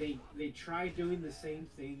 Because they tried doing the same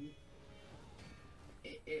thing.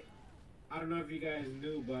 I don't know if you guys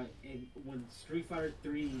knew, but when Street Fighter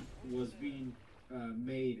 3 was being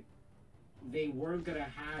made, they weren't gonna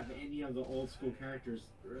have any of the old school characters,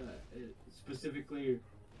 specifically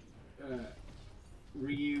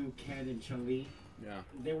Ryu, Ken, and Chun-Li. Yeah.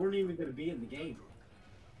 They weren't even gonna be in the game.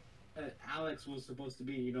 Alex was supposed to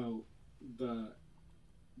be, you know,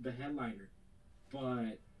 the headliner,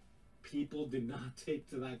 but people did not take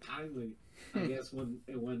to that kindly. I guess when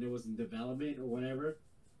it was in development or whatever,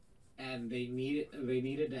 and they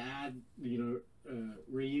needed to add, you know,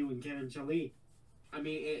 Ryu and Ken and Chun-Li. I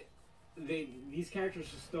mean, these characters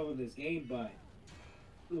are still in this game, but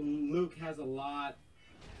Luke has a lot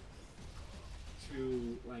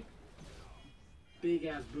to, like, big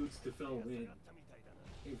ass boots to fill in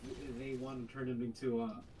if they want to turn him into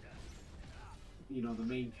you know, the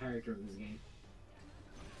main character of this game.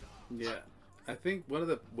 Yeah, I think one of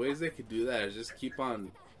the ways they could do that is just keep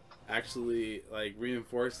on actually like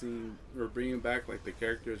reinforcing or bringing back like the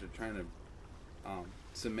characters they're trying to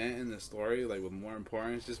cement in the story, like with more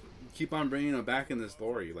importance. Just keep on bringing them back in the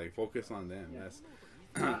story, like focus on them. Yeah. That's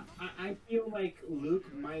I feel like Luke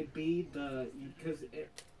might be because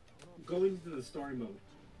going to the story mode,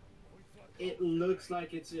 it looks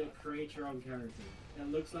like it's a create your own character. It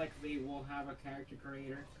looks like they will have a character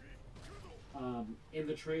creator. In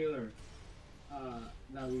the trailer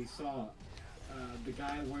that we saw, the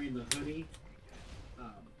guy wearing the hoodie,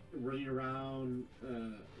 running around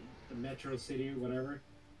the Metro City or whatever.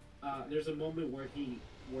 There's a moment where he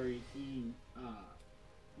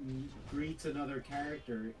greets another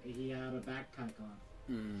character. And he had a backpack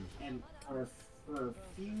on, and for a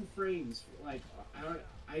few frames, like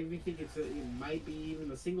I even think it might be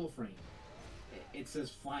even a single frame. It says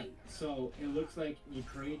fight, so it looks like you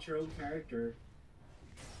create your own character,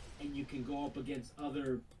 and you can go up against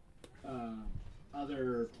other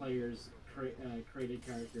players' created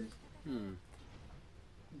characters.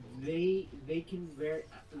 they can very.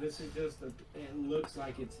 This is just it looks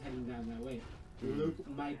like it's heading down that way. Luke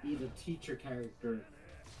might be the teacher character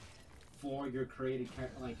for your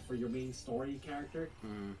like for your main story character.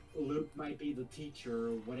 Luke might be the teacher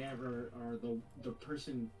or whatever, or the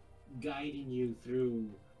person guiding you through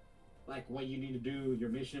like what you need to do, your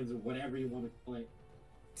missions or whatever you want to play.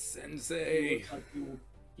 Sensei. Like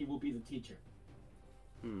he will be the teacher.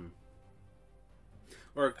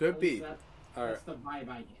 Or it could be. That's the vibe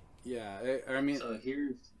I get. Yeah, I mean. So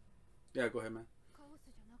here's. Yeah, go ahead, man.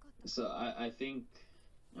 So I think,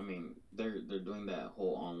 I mean, they're doing that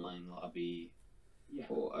whole online lobby. Yeah.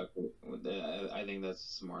 I think that's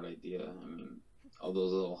a smart idea. I mean, all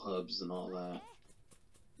those little hubs and all that.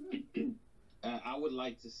 I would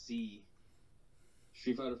like to see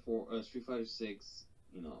Street Fighter 6,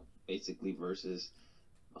 you know, basically versus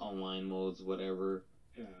online modes, whatever.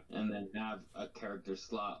 Yeah. And then have a character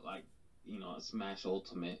slot like, you know, a Smash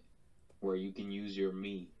Ultimate where you can use your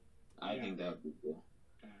Mii. I think that would be cool.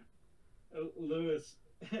 Lewis,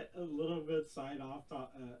 a little bit off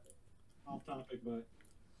topic, but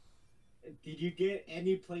did you get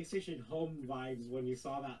any PlayStation Home vibes when you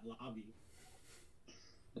saw that lobby?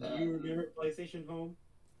 Do you remember PlayStation Home?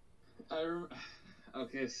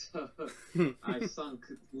 Okay, so I sunk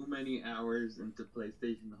too many hours into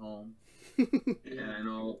PlayStation Home, and I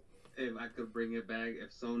know if I could bring it back,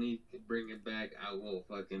 if Sony could bring it back, I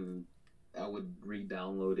would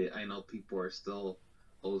re-download it. I know people are still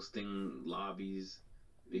hosting lobbies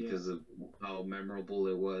because of how memorable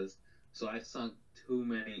it was. So I sunk too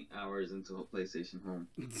many hours into a PlayStation Home,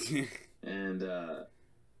 and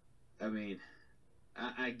I mean,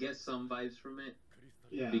 I get some vibes from it.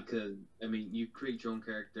 Yeah. Because I mean, you create your own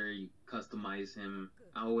character, you customize him.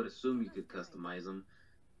 I would assume you could customize him,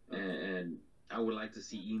 and I would like to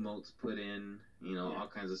see emotes put in, you know, all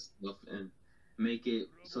kinds of stuff, and make it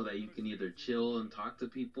so that you can either chill and talk to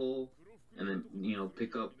people, and then, you know,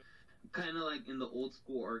 pick up, kind of like in the old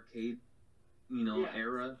school arcade, you know,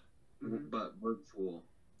 era, but virtual.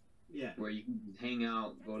 Yeah. Where you can hang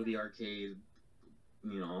out, go to the arcade,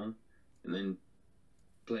 you know, and then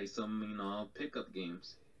play some, you know, pickup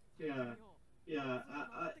games. Yeah.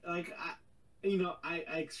 I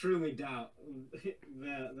extremely doubt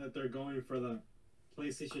that they're going for the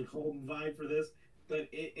PlayStation Home vibe for this, but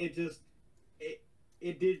it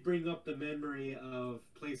did bring up the memory of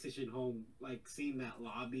PlayStation Home, like seeing that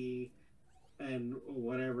lobby and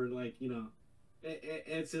whatever. Like, you know,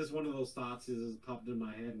 it's just one of those thoughts that just popped in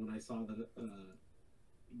my head when I saw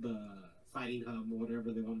the fighting hub or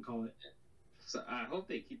whatever they want to call it. So I hope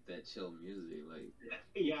they keep that chill music, like.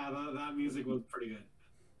 Yeah, that music was pretty good.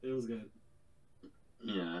 It was good.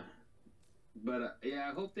 Yeah, but yeah,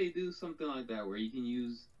 I hope they do something like that where you can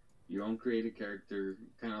use your own creative character,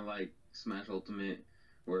 kind of like Smash Ultimate,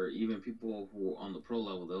 where even people who are on the pro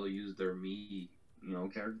level, they'll use their Mii, you know,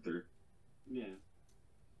 character. Yeah.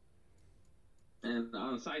 And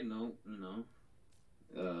on a side note, you know,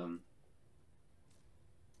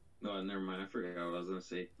 no, never mind. I forgot what I was gonna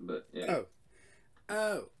say, but yeah.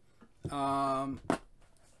 I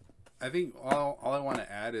think all I want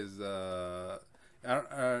to add is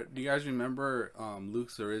do you guys remember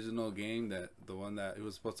Luke's original game, the one that it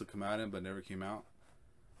was supposed to come out in but never came out?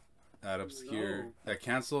 That obscure that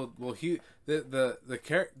canceled. Well,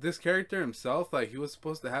 this character himself, like, he was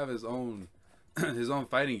supposed to have his own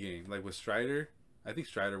fighting game, like with Strider. I think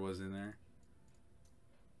Strider was in there.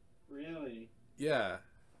 Really? Yeah.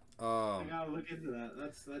 I gotta look into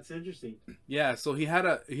that. That's interesting. Yeah, so he had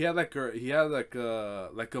like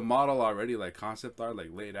a model already, like concept art,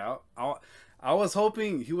 like laid out. I was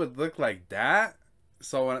hoping he would look like that.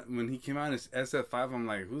 So when he came out as SF5, I'm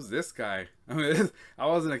like, who's this guy? I mean, I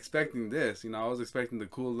wasn't expecting this. You know, I was expecting the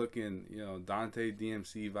cool looking, you know, Dante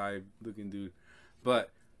DMC vibe looking dude.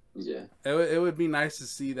 But yeah, it would be nice to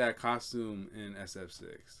see that costume in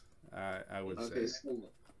SF6. I would say. So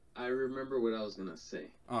I remember what I was gonna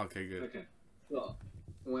say. Oh, okay, good. Okay. So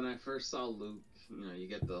when I first saw Luke, you know, you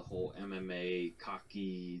get the whole MMA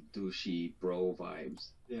cocky, douchey bro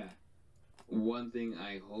vibes. Yeah. One thing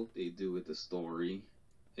I hope they do with the story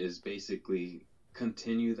is basically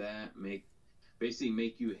continue that, make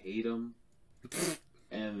you hate him,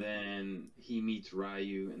 and then he meets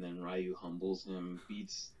Ryu, and then Ryu humbles him,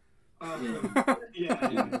 beats him,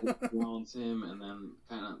 grounds him, and then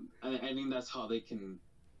kind of. I think that's how they can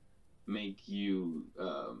make you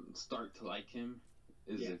start to like him.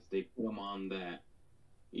 If they put him on that,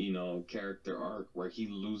 you know, character arc where he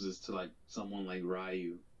loses to like someone like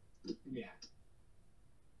Ryu. Yeah.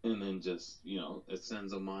 And then just, you know, it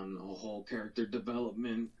sends them on a whole character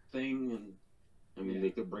development thing, and I mean,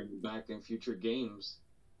 they could bring it back in future games.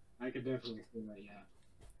 I could definitely see that. Yeah.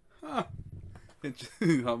 Huh.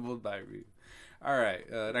 Humbled by Reed. All right.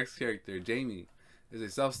 Next character, Jamie, is a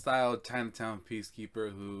self-styled Chinatown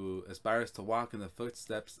peacekeeper who aspires to walk in the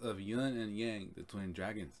footsteps of Yun and Yang, the twin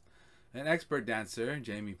dragons. An expert dancer,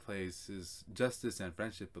 Jamie places justice and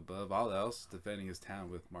friendship above all else, defending his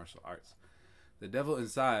town with martial arts. The Devil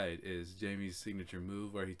Inside is Jamie's signature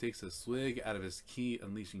move, where he takes a swig out of his key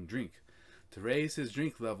unleashing drink to raise his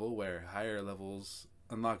drink level, where higher levels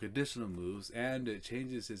unlock additional moves, and it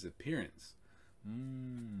changes his appearance.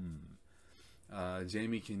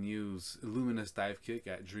 Jamie can use Luminous Dive Kick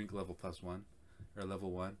at drink level +1, or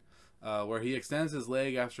level 1, where he extends his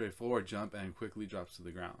leg after a forward jump and quickly drops to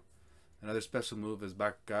the ground. Another special move is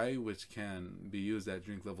Bakai, which can be used at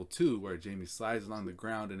drink level 2, where Jamie slides along the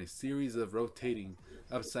ground in a series of rotating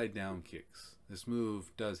upside down kicks. This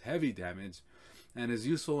move does heavy damage and is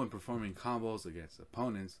useful when performing combos against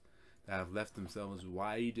opponents that have left themselves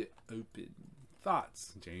wide open.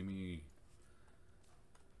 Thoughts, Jamie?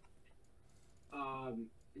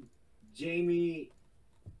 Jamie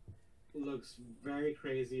looks very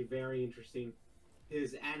crazy, very interesting.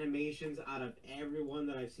 His animations, out of everyone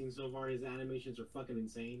that I've seen so far, his animations are fucking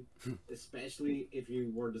insane. Especially if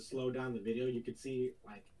you were to slow down the video, you could see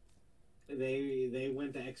like they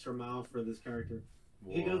went the extra mile for this character.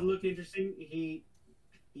 Whoa. He does look interesting. He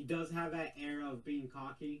does have that air of being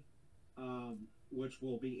cocky, which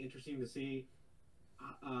will be interesting to see.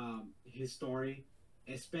 His story,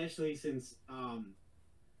 especially since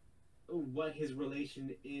what his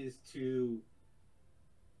relation is to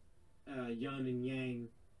Yun and Yang,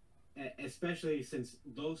 especially since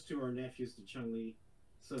those two are nephews to Chun-Li,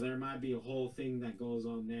 so there might be a whole thing that goes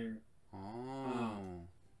on there.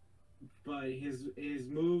 But his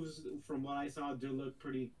moves, from what I saw, do look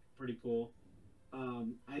pretty cool.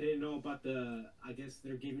 I didn't know about I guess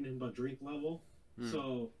they're giving him a drink level,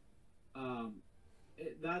 so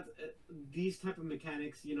these type of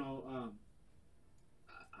mechanics, you know.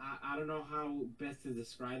 I don't know how best to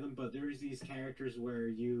describe them, but there's these characters where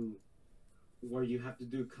you have to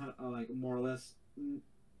do kind of like more or less,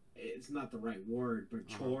 it's not the right word, but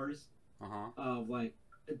chores of like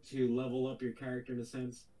to level up your character in a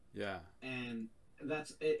sense. Yeah. And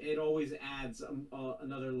that's it always adds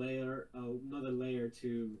another layer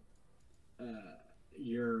to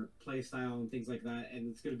your play style and things like that, and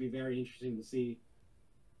it's going to be very interesting to see.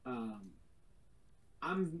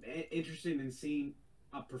 I'm interested in seeing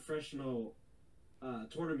a professional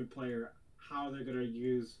tournament player, how they're going to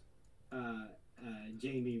use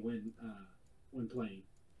Jamie when playing.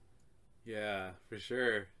 Yeah, for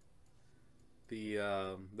sure.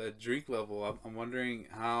 The drink level, I'm wondering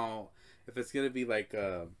how, if it's gonna be like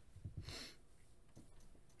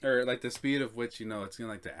or like the speed of which, you know, it's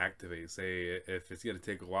gonna like to activate. Say if it's gonna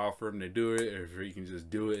take a while for him to do it, or if he can just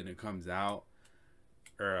do it and it comes out.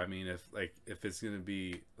 Or I mean, if it's gonna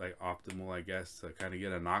be like optimal, I guess, to kind of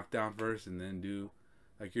get a knockdown first and then do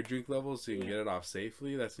like your drink level so you can get it off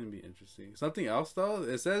safely. That's gonna be interesting. Something else though,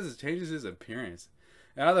 it says it changes his appearance.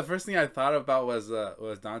 And the first thing I thought about was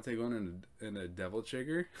Dante going in a devil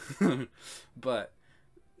trigger, but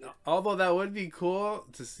although that would be cool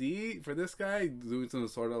to see for this guy doing some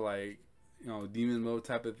sort of like, you know, demon mode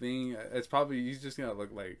type of thing, it's probably, he's just gonna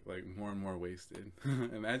look like more and more wasted.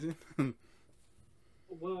 Imagine.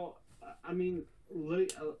 Well, I mean, look,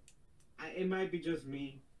 it might be just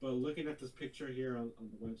me, but looking at this picture here on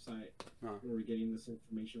the website where we're getting this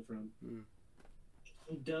information from,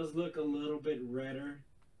 he does look a little bit redder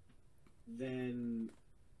than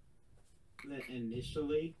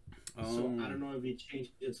initially. So I don't know if he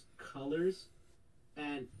changed his colors,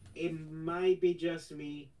 and it might be just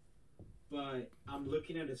me, but I'm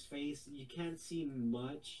looking at his face. You can't see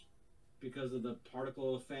much because of the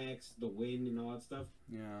particle effects, the wind, and all that stuff.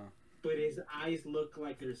 Yeah. But his eyes look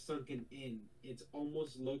like they're sunken in. It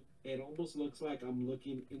almost looks like I'm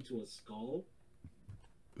looking into a skull.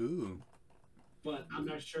 Ooh. But I'm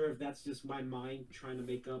not sure if that's just my mind trying to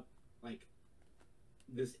make up like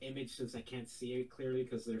this image, since I can't see it clearly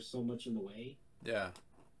because there's so much in the way. Yeah.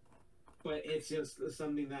 But it's just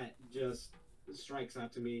something that just strikes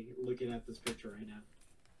out to me looking at this picture right now.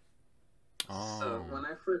 So when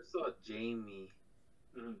I first saw Jamie,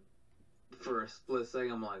 for a split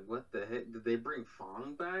second, I'm like, what the heck? Did they bring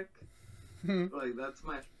Fong back? Like, that's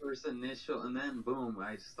my first initial, and then boom,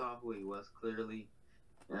 I saw who he was clearly.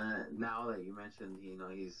 Now that you mentioned, you know,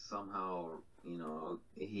 he's somehow, you know,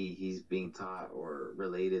 he's being taught or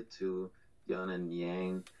related to Yun and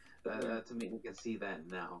Yang. That to me, I can see that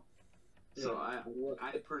now. Yeah. So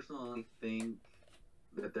I personally think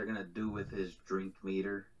that they're gonna do with his drink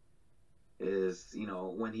meter is, you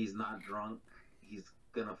know, when he's not drunk, he's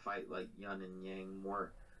gonna fight like Yun and Yang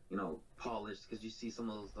more, you know, polished, because you see some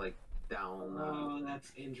of those like down. Oh,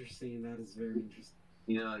 that's interesting. That is very interesting.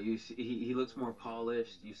 You know, you see he looks more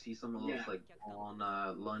polished. You see some of those like on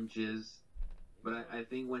lunges. But I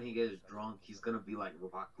think when he gets drunk, he's gonna be like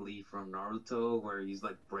Rock Lee from Naruto, where he's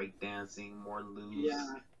like breakdancing more loose.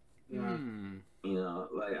 Yeah. Yeah. You know,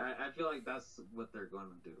 like I feel like that's what they're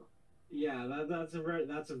gonna do. Yeah, that's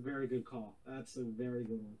a very good call. That's a very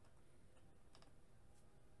good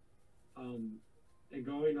one. And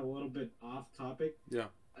going a little bit off topic. Yeah.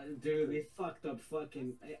 Dude, they fucked up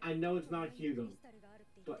fucking. I know it's not Hugo,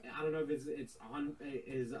 but I don't know if it's on.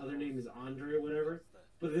 His other name is Andre or whatever.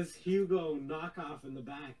 But this Hugo knockoff in the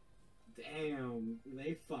back, damn,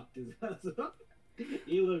 they fucked his ass up.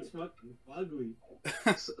 He looks fucking ugly.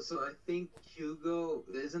 So I think Hugo,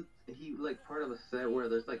 isn't he like part of a set where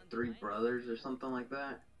there's like 3 brothers or something like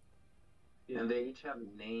that? Yeah. And they each have a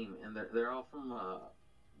name, and they're all from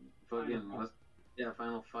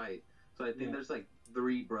Final Fight. So I think there's like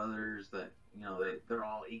 3 brothers that, you know, they're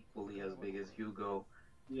all equally as big as Hugo.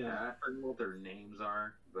 Yeah, I forget what their names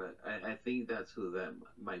are, but I think that's who that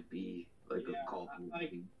might be, like a call.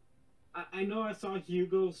 I know I saw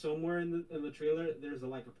Hugo somewhere in the trailer. There's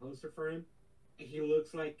like a poster for him. He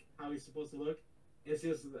looks like how he's supposed to look. It's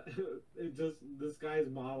just this guy's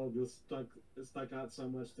model just stuck out so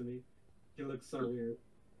much to me. He looks so weird.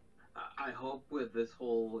 I hope with this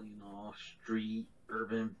whole, you know, street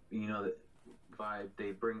urban, you know, vibe,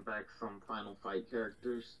 they bring back some Final Fight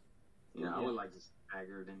characters. You know, I would like to see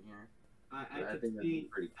Haggard in here. I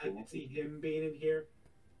could see him being in here,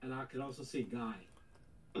 and I could also see Guy.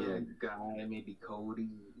 Yeah, Guy, maybe Cody.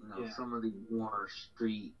 You know, some of the more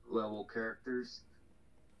street level characters.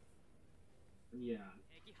 Yeah.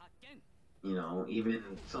 You know, even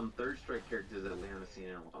some Third Strike characters that we haven't seen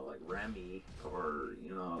in a while, like Remy, or,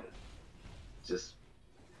 you know, just,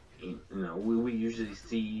 you know, we usually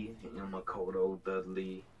see, you know, Makoto,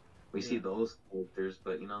 Dudley. We see those characters,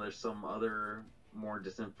 but, you know, there's some other more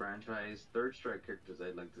disenfranchised Third Strike characters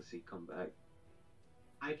I'd like to see come back.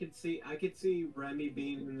 I could see Remy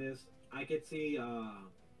being in this. I could see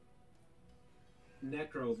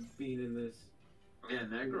Necro being in this. Yeah,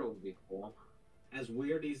 Necro would be cool. As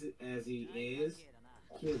weird as he is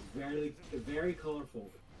very colorful,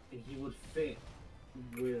 and he would fit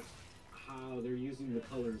with how they're using the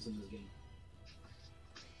colors in this game.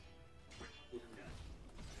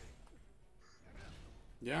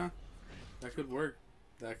 Yeah, that could work.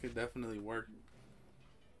 That could definitely work.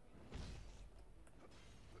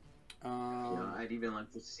 Yeah, I'd even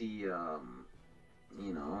like to see, you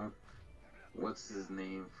know, what's his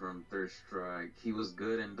name from Third Strike? He was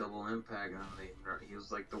good in Double Impact, and he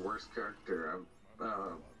was like the worst character.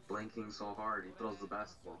 I'm blinking so hard. He throws the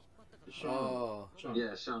basketball. Sean.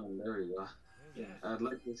 Yeah, Sean. There we go. Yeah. I'd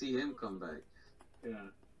like to see him come back. Yeah.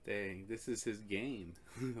 Dang, this is his game.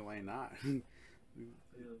 Why not?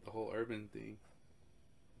 The whole urban thing.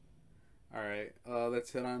 Alright,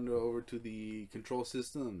 let's head on over to the control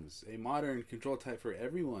systems. A modern control type for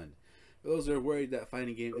everyone. For those who are worried that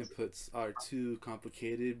fighting game inputs are too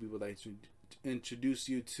complicated, we would like to introduce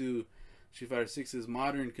you to Street Fighter 6's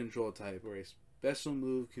modern control type, where a special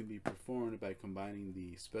move can be performed by combining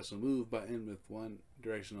the special move button with one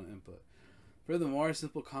directional input. Furthermore,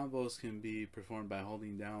 simple combos can be performed by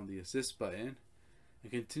holding down the assist button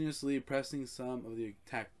and continuously pressing some of the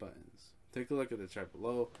attack buttons. Take a look at the chart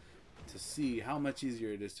below to see how much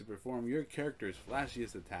easier it is to perform your character's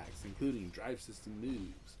flashiest attacks, including drive system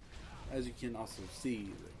moves. As you can also see,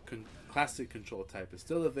 the classic control type is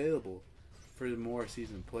still available for the more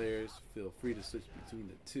seasoned players. Feel free to switch between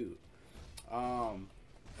the two.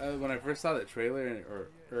 When I first saw the trailer,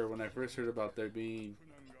 or when I first heard about there being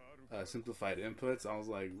simplified inputs, I was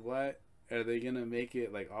like, what? Are they gonna make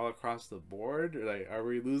it like all across the board? Or like, are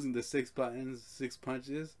we losing the 6 buttons, 6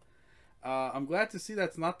 punches? I'm glad to see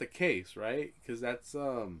that's not the case, right? Because that's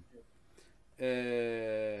I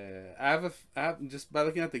have just by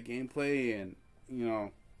looking at the gameplay and, you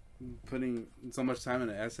know, putting so much time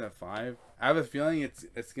into SF5, I have a feeling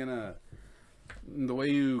it's gonna, the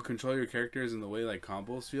way you control your characters and the way like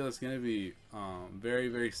combos feel, it's gonna be very,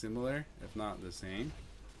 very similar, if not the same.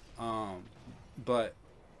 But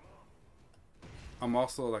I'm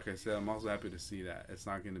also, like I said, I'm also happy to see that it's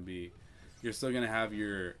not gonna be, you're still gonna have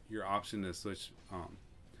your option to switch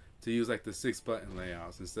to use like the 6 button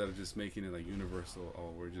layouts instead of just making it like universal.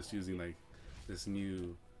 Oh, we're just using like this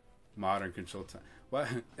new modern control type. What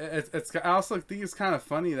it's I also think it's kind of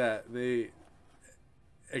funny that it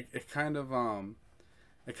kind of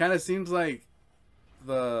seems like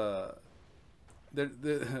they're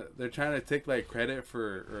trying to take like credit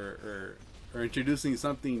for or introducing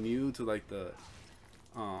something new to like the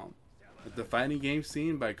fighting game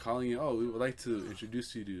scene by calling it, oh, we would like to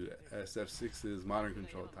introduce you to SF6's modern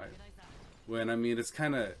control type. When I mean, it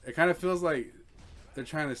kind of feels like they're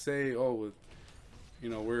trying to say, oh, with, you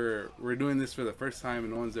know, we're doing this for the first time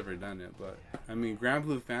and no one's ever done it. But I mean, Grand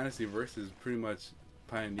Blue Fantasy Versus pretty much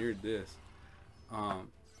pioneered this.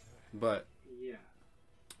 But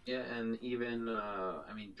yeah, and even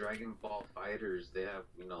I mean, Dragon Ball Fighters, they have,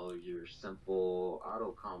 you know, your simple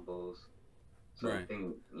auto combos. So right. I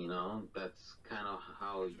think, you know, that's kind of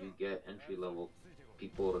how you get entry level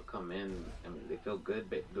people to come in. I mean, they feel good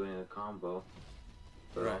doing a combo,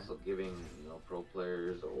 but right. also giving, you know, pro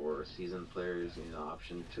players or seasoned players, you know,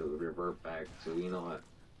 option to revert back to, you know,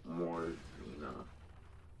 a more, you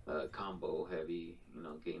know, combo heavy, you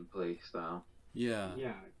know, gameplay style. Yeah,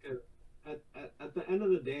 because at the end of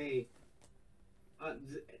the day,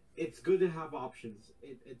 it's good to have options.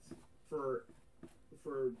 It's for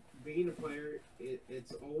being a player.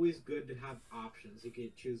 It's always good to have options. You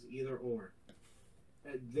can choose either or.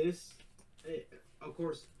 Of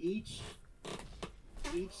course, each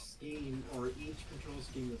scheme or each control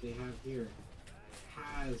scheme that they have here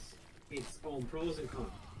has its own pros and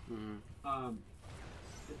cons. Mm-hmm.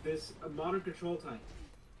 This modern control type,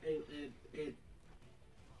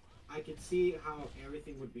 I can see how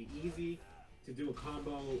everything would be easy to do a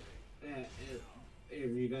combo.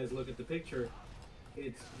 If you guys look at the picture,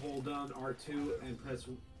 it's hold down R2 and press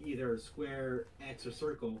either square, X, or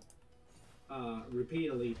circle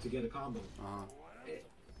repeatedly to get a combo.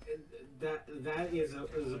 That is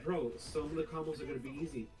a pro. Some of the combos are going to be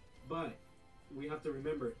easy, but we have to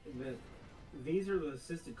remember that these are the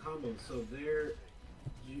assisted combos, so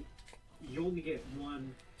you only get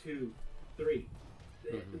 1, 2, 3.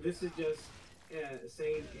 Mm-hmm. This is just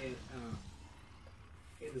saying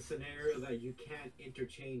in the scenario that you can't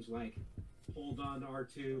interchange, like hold on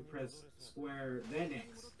R2, press square, then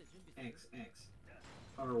X, X, X,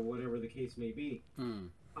 or whatever the case may be.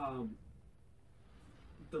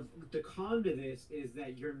 The con to this is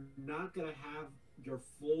that you're not going to have your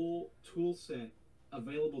full tool set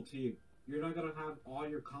available to you. You're not going to have all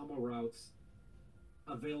your combo routes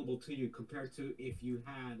available to you compared to if you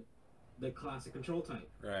had the classic control type.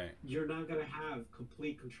 Right. You're not going to have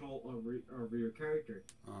complete control over your character.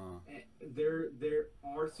 There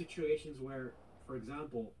are situations where, for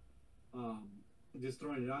example, just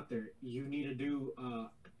throwing it out there, you need to do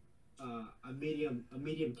a medium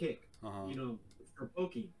kick. You know, for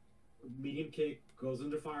poking. Medium kick goes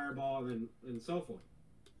into fireball and so forth.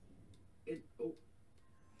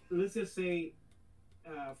 Let's just say,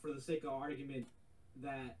 for the sake of argument,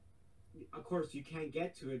 that of course you can't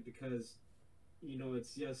get to it because, you know,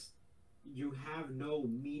 it's just you have no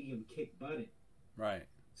medium kick button. Right.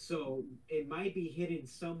 So it might be hidden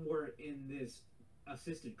somewhere in this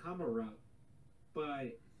assisted combo route,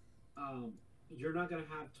 but you're not gonna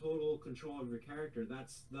have total control of your character.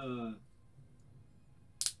 That's the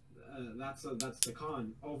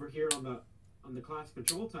con. Over here on the class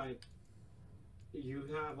control type, you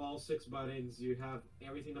have all 6 buttons. You have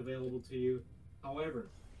everything available to you. However,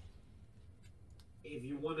 if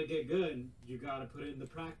you want to get good, you gotta put in the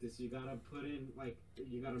practice. You gotta put in, like,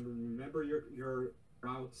 you gotta remember your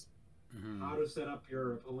routes, how to set up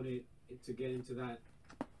your opponent to get into that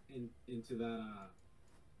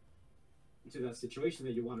situation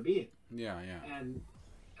that you want to be in. Yeah. And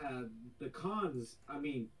the cons, I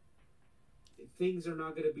mean, things are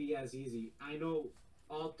not going to be as easy. I know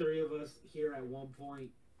all 3 of us here at one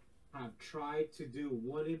point have tried to do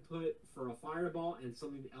one input for a fireball and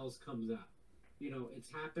something else comes out. You know, it's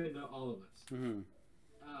happened to all of us.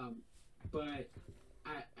 But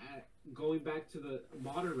going back to the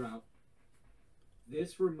modern route,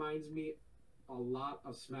 this reminds me a lot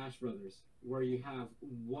of Smash Brothers, where you have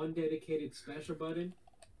one dedicated special button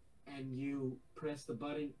and you press the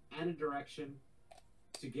button and a direction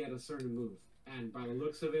to get a certain move. And by the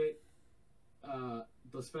looks of it,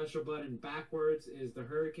 the special button backwards is the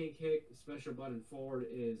Hurricane Kick, the special button forward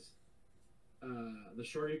is the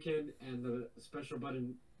Shoryuken, and the special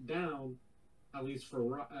button down, at least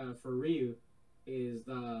for Ryu, is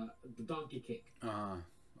the Donkey Kick.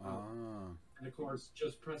 And of course,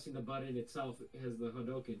 just pressing the button itself has the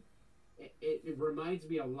Hadoken. It reminds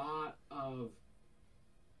me a lot of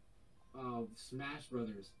Smash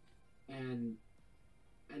Brothers, and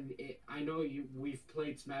I know we've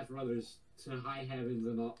played Smash Brothers to high heavens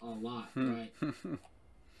and a lot, right?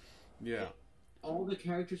 Yeah. All the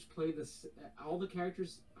characters play this. All the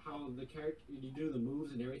characters, how the character you do the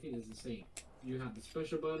moves and everything is the same. You have the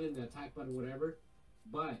special button, the attack button, whatever,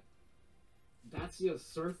 but that's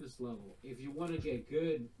just surface level. If you want to get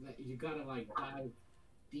good, you gotta like dive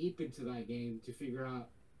deep into that game to figure out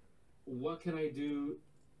what can I do,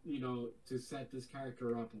 to set this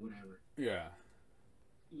character up or whatever. Yeah.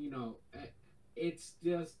 It's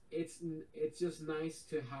just nice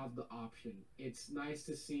to have the option. It's nice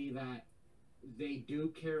to see that they do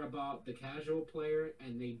care about the casual player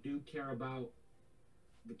and they do care about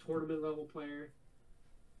the tournament level player,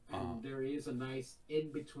 and there is a nice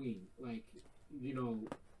in between. Like, you know,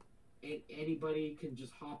 anybody can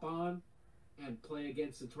just hop on and play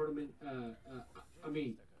against the tournament. I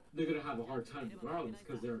mean, they're gonna have a hard time regardless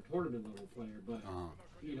because they're a tournament level player. But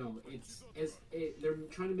they're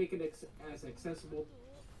trying to make it as accessible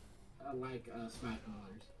like Smash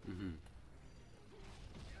Brothers. Mm-hmm.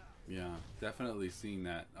 Yeah, definitely seeing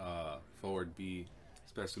that forward B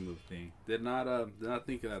special move thing. Did not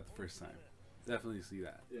think of that the first time. Definitely see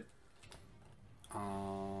that. Yeah.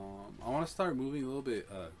 I want to start moving a little bit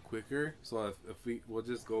quicker. So if we'll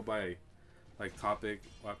just go by like topic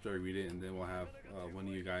after I read it, and then we'll have one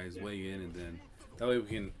of you guys weigh in, and then that way we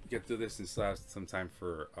can get through this and still have some time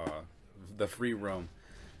for the free roam.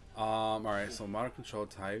 All right. So model control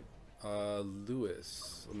type,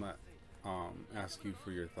 Lewis. I'm not. Ask you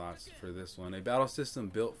for your thoughts for this one. A battle system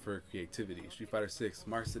built for creativity. Street Fighter 6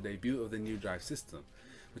 marks the debut of the new drive system,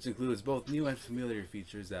 which includes both new and familiar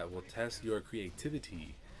features that will test your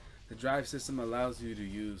creativity. The drive system allows you to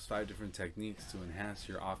use 5 different techniques to enhance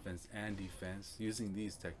your offense and defense. Using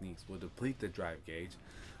these techniques will deplete the drive gauge,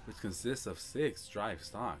 which consists of 6 drive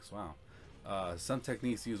stocks. Wow. Some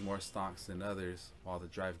techniques use more stocks than others, while the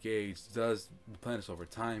drive gauge does replenish over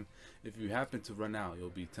time. If you happen to run out, you'll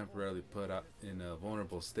be temporarily put up in a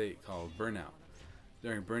vulnerable state called burnout.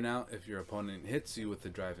 During burnout, if your opponent hits you with the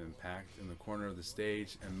drive impact in the corner of the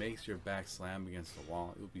stage and makes your back slam against the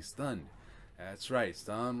wall, you'll be stunned. That's right,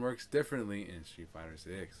 stun works differently in Street Fighter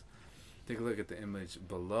 6. Take a look at the image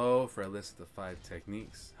below for a list of the 5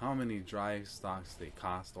 techniques, how many drive stocks they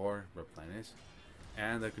cost or replenish,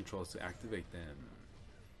 and the controls to activate them.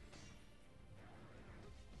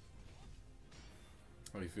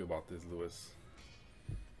 How do you feel about this, Lewis?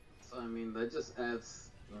 So I mean, that just adds,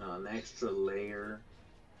 an extra layer.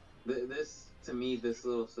 This, to me, this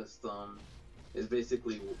little system is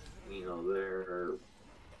basically, their,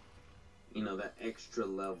 that extra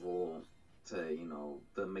level to,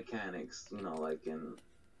 the mechanics, like in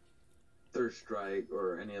Third Strike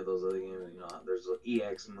or any of those other games. There's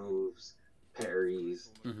EX moves, parries.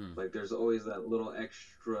 Mm-hmm. Like, there's always that little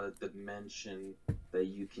extra dimension that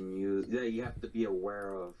you can use, that you have to be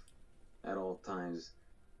aware of at all times.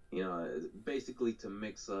 Basically to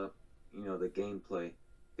mix up, the gameplay,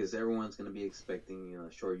 because everyone's going to be expecting,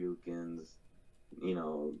 shoryukens,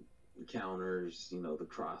 counters, the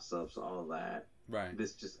cross-ups, all that. Right.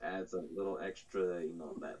 This just adds a little extra,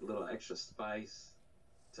 that little extra spice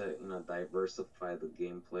to, diversify the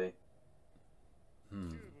gameplay.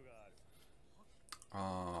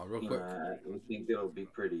 Real quick. I think it'll be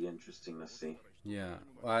pretty interesting to see. Yeah,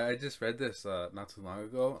 well, I just read this not too long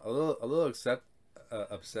ago. A little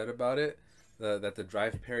upset about it. That the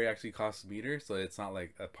drive parry actually costs meters, so it's not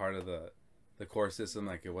like a part of the core system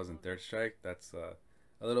like it was in Third Strike. That's a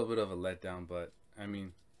little bit of a letdown, but I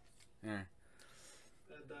mean, yeah.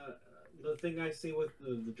 The thing I see with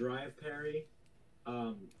the drive parry,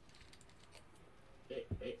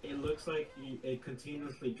 it looks like it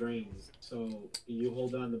continuously drains. So you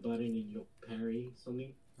hold down the button and you'll parry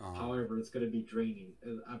something. However, it's going to be draining.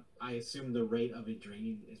 I assume the rate of it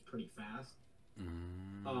draining is pretty fast.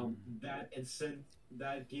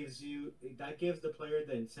 That gives the player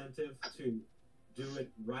the incentive to do it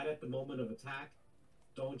right at the moment of attack.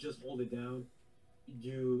 Don't just hold it down.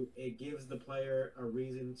 It gives the player a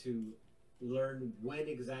reason to learn when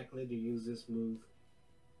exactly to use this move.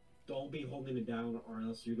 Don't be holding it down, or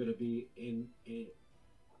else you're gonna be in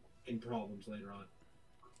problems later on.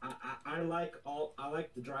 I like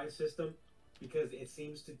the drive system because it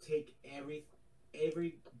seems to take every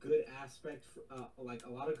good aspect, like a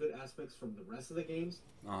lot of good aspects from the rest of the games,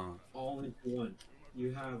 all into one.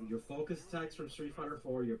 You have your focus attacks from Street Fighter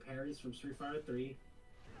 4, your parries from Street Fighter 3,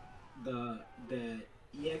 the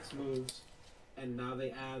EX moves, and now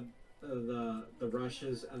they add the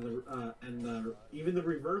rushes and the even the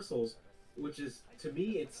reversals, which is, to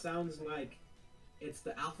me, it sounds like it's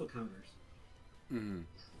the alpha counters. Mm-hmm.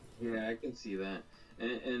 Yeah, I can see that,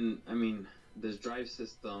 and I mean, this drive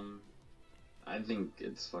system, I think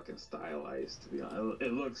it's fucking stylized, to be honest.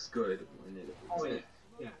 It looks good when it. Oh yeah.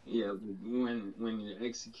 Yeah. Yeah, when you're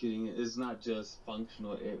executing it, it's not just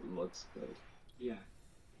functional. It looks good. Yeah,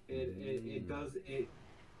 it does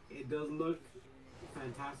look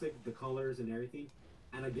fantastic, the colors and everything.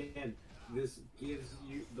 And again, this gives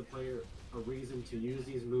you the player a reason to use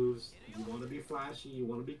these moves. You want to be flashy, you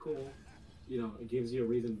want to be cool. You know, it gives you a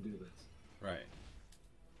reason to do this. Right.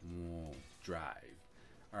 Drive.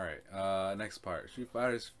 All right. Next part. Street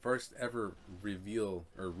Fighter's first ever reveal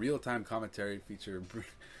or real-time commentary feature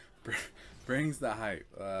brings the hype.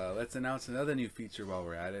 Let's announce another new feature while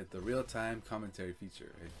we're at it. The real-time commentary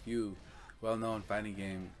feature. A few well-known fighting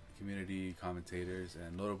game community commentators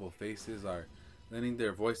and notable faces are lending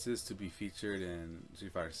their voices to be featured in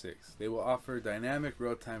Street Fighter 6. They will offer dynamic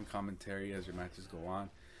real-time commentary as your matches go on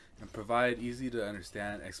and provide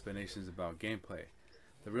easy-to-understand explanations about gameplay.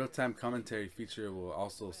 The real-time commentary feature will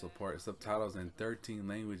also support subtitles in 13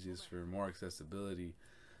 languages for more accessibility.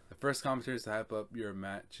 The first commentators to hype up your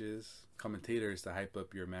matches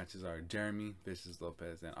are Jeremy, Vicious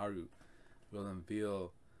Lopez, and Aru. We'll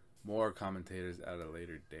unveil more commentators at a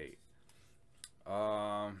later date.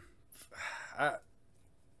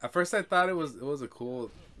 At first I thought it was a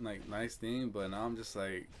cool, like, nice thing, but now I'm just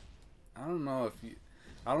like, I don't know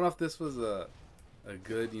if this was a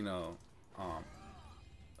good, you know,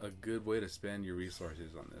 a good way to spend your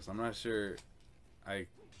resources on this. I'm not sure I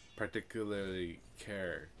particularly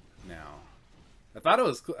care now. I thought it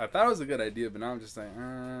was cool. I thought it was a good idea, but now I'm just like,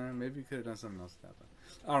 maybe you could have done something else with that. But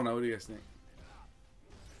I don't know. What do you guys think?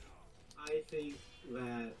 I think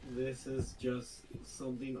that this is just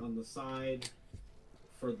something on the side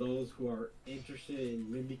for those who are interested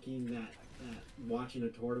in mimicking that watching a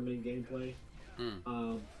tournament gameplay.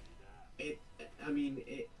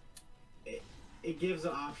 It gives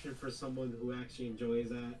an option for someone who actually enjoys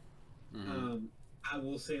that. I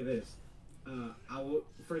will say this.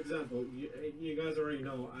 For example, you guys already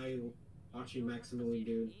know I watching Maximilian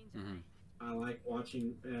Doom. I like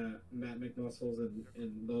watching Matt McMuscles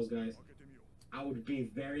and those guys. I would be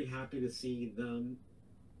very happy to see them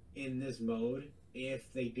in this mode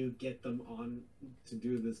if they do get them on to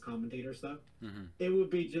do this commentator stuff. It would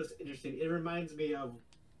be just interesting. It reminds me of,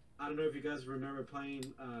 I don't know if you guys remember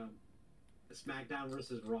playing SmackDown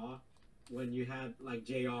versus Raw, when you had like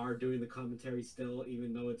JR doing the commentary still,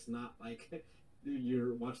 even though it's not like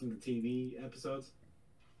you're watching the TV episodes.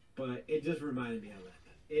 But it just reminded me of that.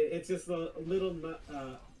 It's just a little,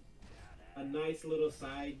 a nice little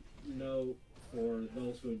side note for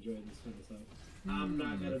those who enjoy this kind of stuff. I'm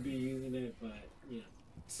not gonna be using it, but you know,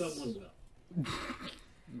 someone will.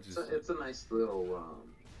 It's a nice little,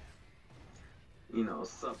 you know,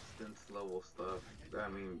 substance level stuff. I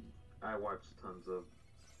mean, I watch tons of,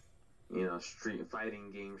 you know,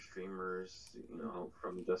 fighting game streamers, you know,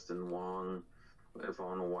 from Justin Wong. If I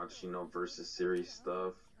want to watch, you know, versus series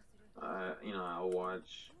stuff, you know, I'll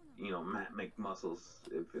watch, you know, Matt McMuscles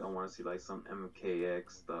if I want to see like some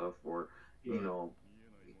MKX stuff, or you know,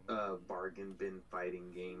 bargain bin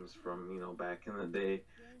fighting games from, you know, back in the day.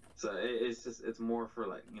 So it's more for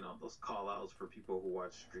like, you know, those call outs for people who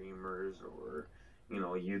watch streamers or, you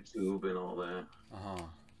know, YouTube and all that.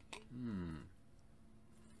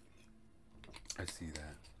 I see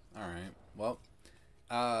that. All right. Well,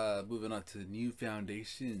 moving on to new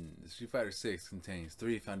foundations. Street Fighter 6 contains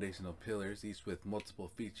 3 foundational pillars, each with multiple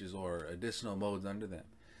features or additional modes under them.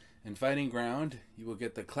 In Fighting Ground, you will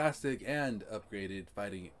get the classic and upgraded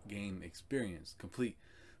fighting game experience, complete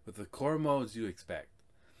with the core modes you expect.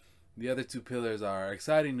 The other 2 pillars are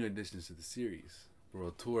exciting new additions to the series.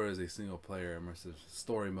 World Tour is a single-player immersive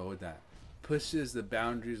story mode that pushes the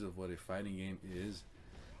boundaries of what a fighting game is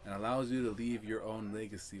and allows you to leave your own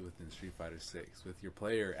legacy within Street Fighter 6 with your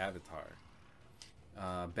player avatar.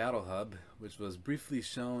 Battle Hub, which was briefly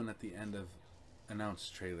shown at the end of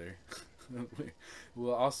announced trailer,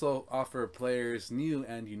 will also offer players new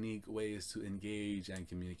and unique ways to engage and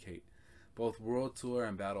communicate. Both World Tour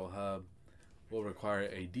and Battle Hub will require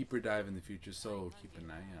a deeper dive in the future, so keep an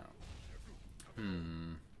eye out.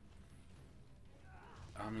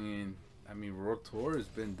 I mean, World Tour has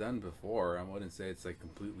been done before. I wouldn't say it's like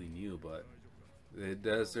completely new, but it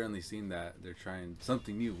does certainly seem that they're trying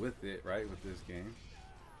something new with it, right? With this game.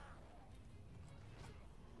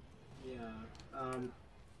 Yeah.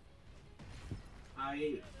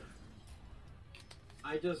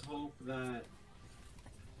 I just hope that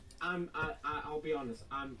I'll be honest.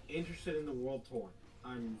 I'm interested in the World Tour.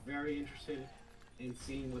 I'm very interested in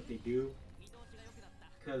seeing what they do,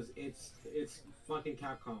 because it's fucking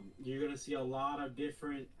Capcom. You're gonna see a lot of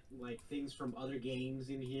different like things from other games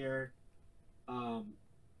in here.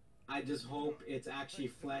 I just hope it's actually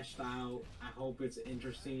fleshed out. I hope it's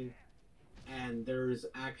interesting, and there's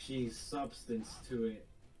actually substance to it.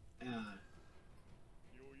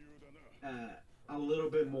 A little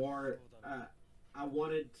bit more I don't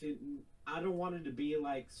want it to be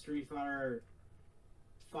like Street Fighter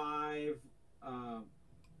 5,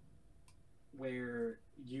 where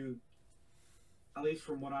you, at least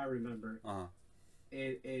from what I remember,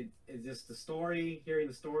 it's just the story, hearing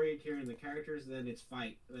the characters, then it's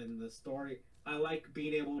fight. Then the story. I like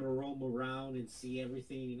being able to roam around and see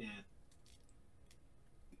everything,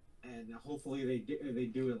 and hopefully they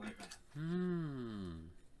do it like that.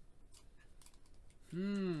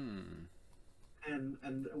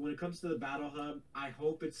 And when it comes to the Battle Hub, I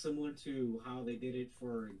hope it's similar to how they did it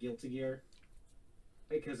for Guilty Gear,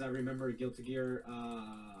 because I remember Guilty Gear.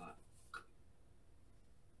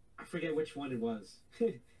 I forget which one it was.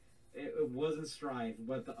 It wasn't Strive,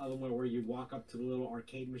 but the other one where you walk up to the little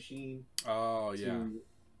arcade machine. Oh, yeah.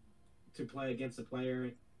 To play against a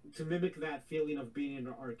player, to mimic that feeling of being in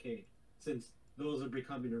an arcade, since those are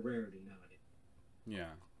becoming a rarity nowadays.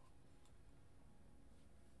 Yeah.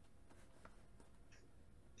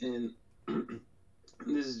 And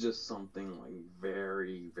this is just something like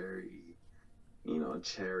very, very,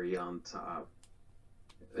 cherry on top.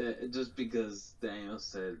 Just because Daniel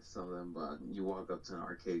said something about you walk up to an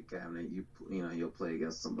arcade cabinet, you'll play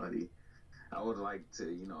against somebody. I would like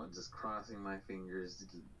to, just crossing my fingers,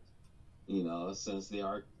 since they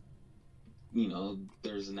are,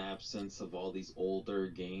 there's an absence of all these older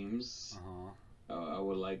games. I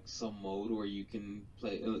would like some mode where you can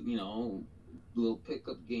play, little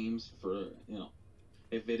pickup games for,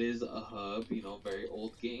 if it is a hub, very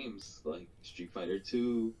old games like Street Fighter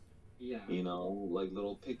 2. Yeah. Like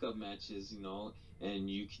little pickup matches, and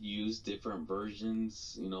you can use different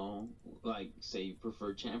versions, like say you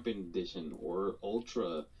prefer Champion Edition or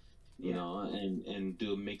Ultra, and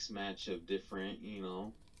do a mixed match of different,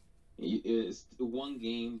 it's one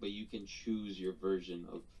game, but you can choose your version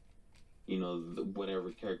of, whatever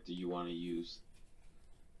character you want to use.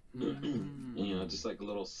 Just like a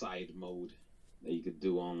little side mode that you could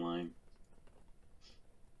do online.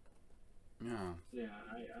 Yeah.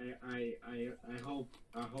 I hope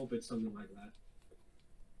it's something like that.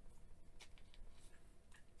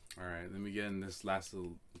 All right, let me get in this last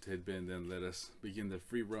little tidbit, and then let us begin the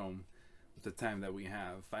free roam with the time that we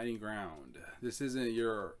have. Fighting ground. This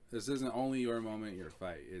isn't only your moment, your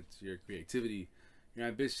fight. It's your creativity, your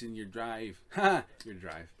ambition, your drive,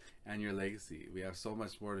 and your legacy. We have so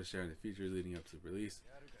much more to share in the future leading up to release.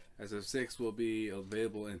 SF6 will be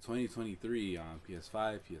available in 2023 on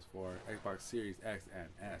PS5, PS4, Xbox Series X and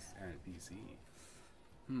S, and PC.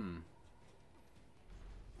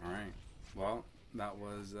 Alright. Well, that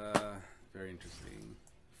was very interesting.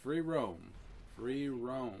 Free roam.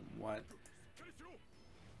 What?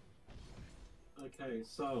 Okay,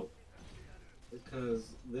 so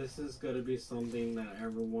because this is going to be something that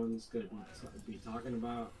everyone's going to be talking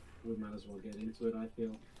about, we might as well get into it, I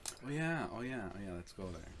feel. Oh yeah, let's go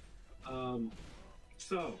there.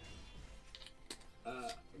 So,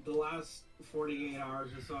 the last 48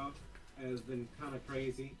 hours or so has been kind of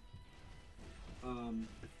crazy.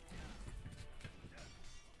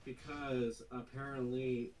 Because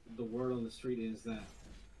apparently the word on the street is that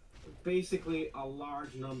basically a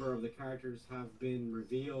large number of the characters have been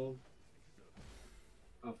revealed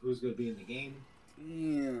of who's going to be in the game.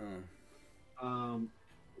 Yeah.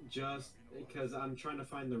 Just because I'm trying to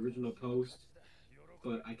find the original post,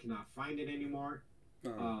 but I cannot find it anymore.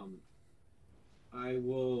 I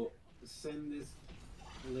will send this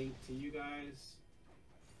link to you guys.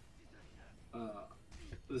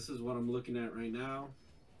 This is what I'm looking at right now.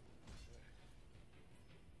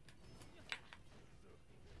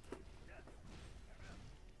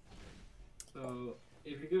 So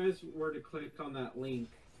if you guys were to click on that link,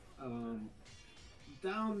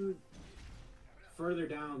 further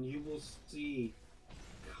down, you will see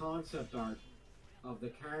concept art of the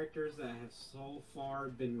characters that have so far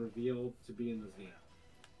been revealed to be in this game.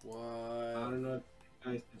 What? I don't know if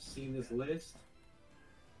you guys have seen this list.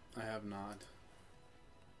 I have not.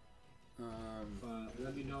 But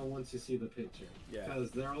let me know once you see the picture. Yeah.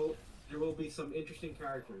 Because there will be some interesting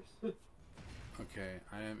characters. Okay,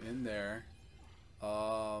 I am in there.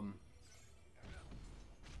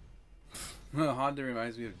 Honda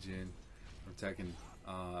reminds me of Jin from Tekken.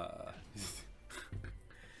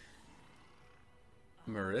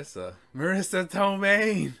 Marissa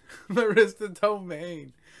Tomei.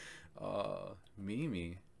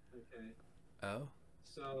 Mimi. Okay. Oh.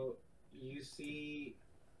 So you see,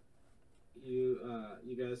 you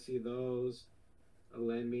guys see those.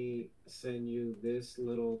 Let me send you this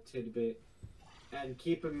little tidbit. And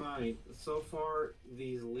keep in mind, so far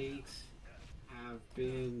these leaks have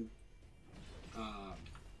been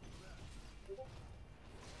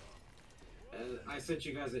I sent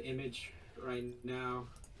you guys an image right now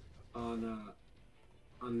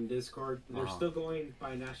on Discord. They're still going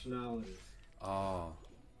by nationalities. Oh,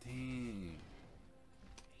 dang.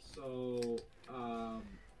 So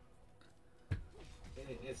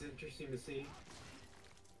it's interesting to see.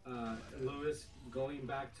 Lewis, going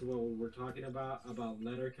back to what we were talking about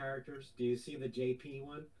letter characters. Do you see the JP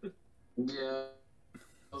one? Yeah,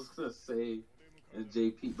 I was gonna say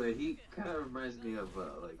JP, but he kind of reminds me of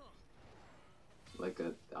like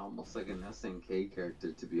a almost like an SNK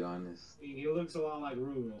character, to be honest. He looks a lot like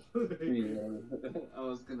Rugal. Yeah, I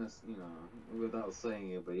was gonna, without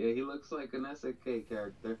saying it, but yeah, he looks like an SNK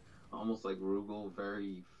character, almost like Rugal,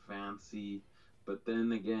 very fancy. But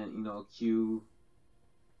then again, Q.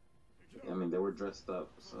 I mean, they were dressed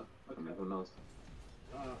up, so okay. I mean, who knows?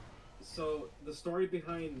 So the story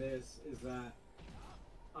behind this is that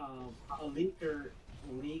a leaker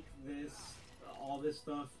leaked all this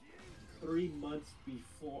stuff 3 months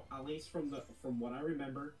before, at least from what I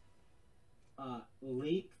remember.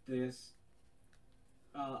 Leaked this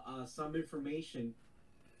some information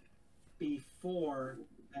before,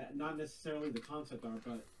 not necessarily the concept art,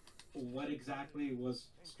 but what exactly was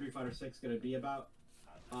Street Fighter 6 going to be about.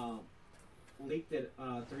 Leaked it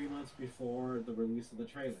 3 months before the release of the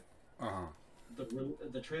trailer.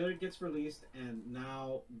 The trailer gets released, and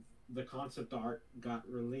now the concept art got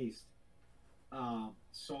released.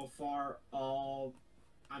 So far,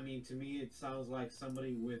 I mean, to me, it sounds like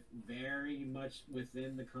somebody with very much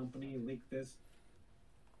within the company leaked this.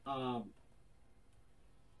 The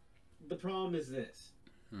problem is this: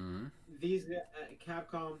 these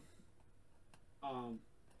Capcom,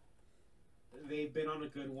 they've been on a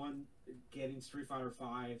good one, getting Street Fighter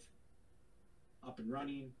V up and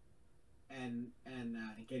running, and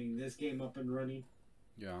getting this game up and running.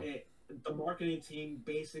 Yeah. The marketing team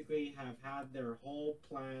basically have had their whole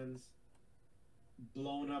plans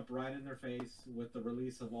blown up right in their face with the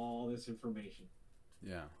release of all this information.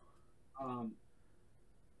 Yeah. The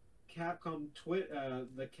Capcom Twitter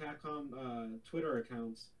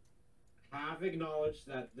accounts have acknowledged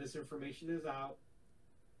that this information is out,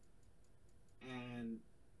 and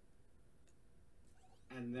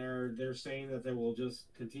they're saying that they will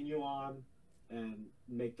just continue on and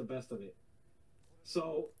make the best of it.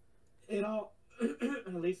 So it all,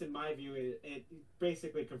 at least in my view, it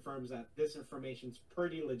basically confirms that this information's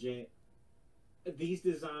pretty legit. These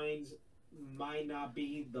designs might not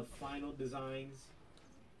be the final designs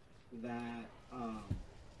that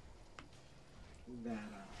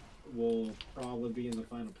will probably be in the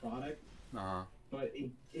final product. But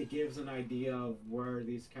it gives an idea of where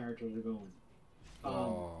these characters are going.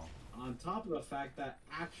 On top of the fact that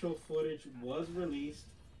actual footage was released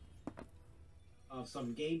of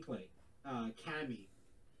some gameplay. Cammy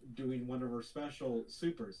doing one of her special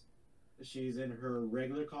supers. She's in her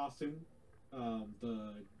regular costume,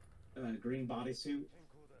 the green bodysuit,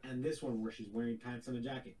 and this one where she's wearing pants and a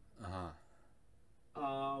jacket.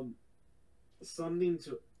 Something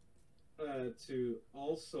to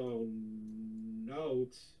also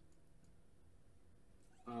note.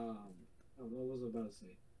 What was I about to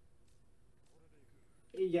say?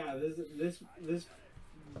 Yeah, this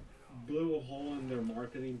blew a hole in their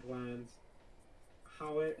marketing plans.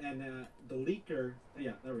 The leaker,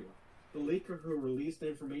 yeah, there we go. The leaker who released the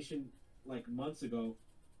information like months ago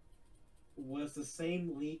was the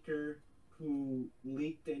same leaker who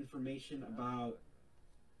leaked the information about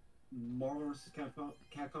Marvel vs.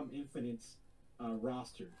 Capcom Infinite's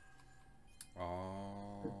roster.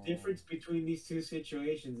 The difference between these two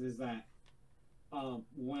situations is that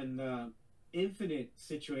when the Infinite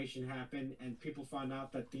situation happened and people found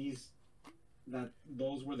out that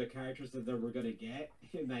those were the characters that they were gonna get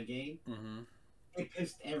in that game, it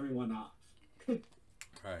pissed everyone off.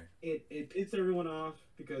 Right. It pissed everyone off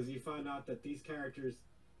because you find out that these characters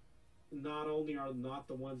not only are not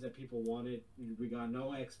the ones that people wanted, we got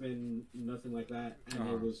no X-Men, nothing like that, and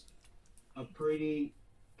it was a pretty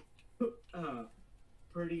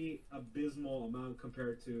abysmal amount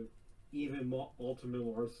compared to even Ultimate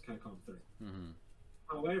Wars Capcom 3.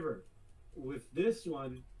 However, with this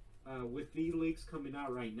one, with the leaks coming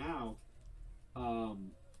out right now,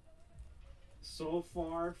 so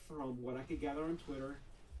far from what I could gather on Twitter,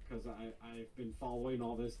 because I've been following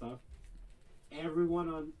all this stuff, everyone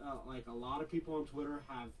on like a lot of people on Twitter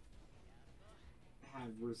have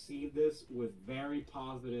received this with very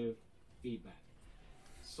positive feedback.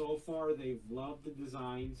 So far, they've loved the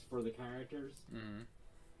designs for the characters.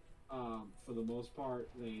 For the most part,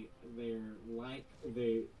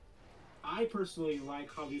 I personally like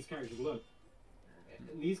how these characters look.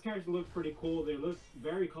 These characters look pretty cool. They look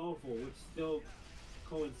very colorful, which still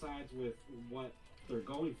coincides with what they're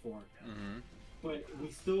going for. Mm-hmm. But we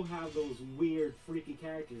still have those weird, freaky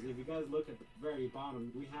characters. If you guys look at the very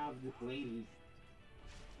bottom, we have this lady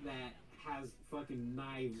that has fucking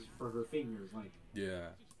knives for her fingers. Like, yeah,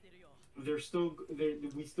 we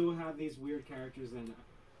still have these weird characters, and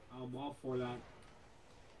I'm all for that.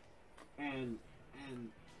 And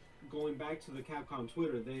going back to the Capcom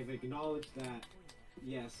Twitter, they've acknowledged that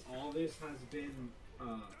yes, all this has been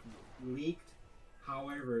leaked.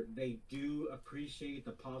 However, they do appreciate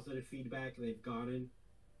the positive feedback they've gotten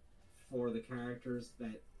for the characters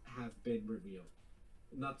that have been revealed.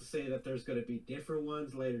 Not to say that there's going to be different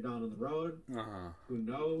ones later down on the road. Who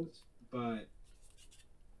knows? But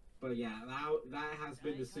yeah, that has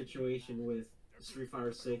been the situation with Street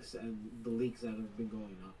Fighter 6 and the leaks that have been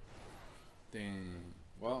going on. Dang.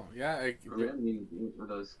 Well, yeah. I mean,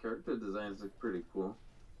 those character designs look pretty cool.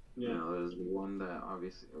 Yeah. You know, there's one that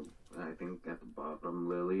obviously, I think at the bottom,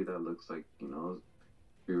 Lily, that looks like, you know,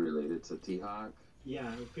 be related to T-Hawk.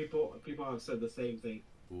 Yeah, people have said the same thing.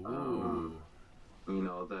 Ooh. You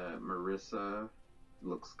know, that Marissa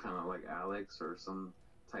looks kind of like Alex or some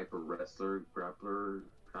type of wrestler, grappler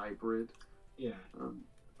hybrid. Yeah.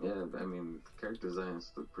 Yeah, I mean, character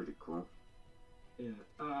designs look pretty cool. Yeah.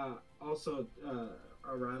 Also,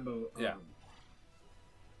 Rambo. Yeah.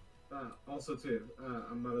 Also too,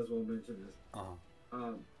 I might as well mention this.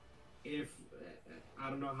 If I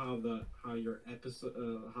don't know how your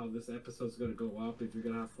episode how this episode's gonna go up, if you're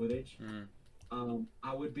gonna have footage,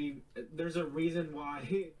 I would be. There's a reason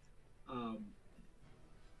why,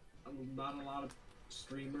 not a lot of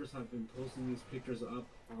streamers have been posting these pictures up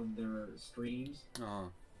on their streams.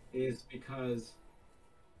 Is because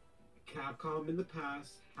Capcom in the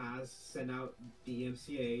past has sent out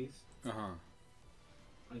DMCA's.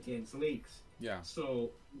 Against leaks. Yeah.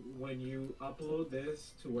 So when you upload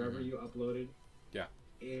this to wherever you uploaded, yeah,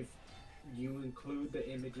 if you include the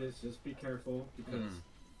images, just be careful because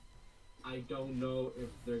I don't know if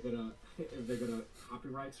they're gonna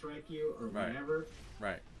copyright strike you or whatever.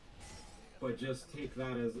 Right. But just take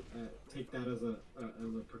that as a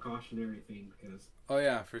precautionary thing because. Oh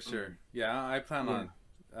yeah, for sure. Yeah, I plan on.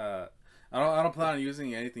 I don't plan on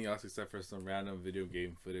using anything else except for some random video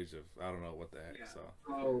game footage of I don't know what the heck. Yeah.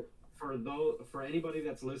 So for anybody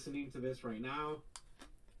that's listening to this right now,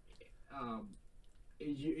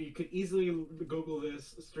 you could easily Google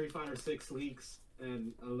this Street Fighter 6 leaks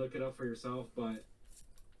and look it up for yourself. But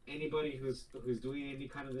anybody who's doing any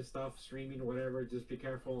kind of this stuff, streaming or whatever, just be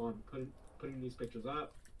careful on putting these pictures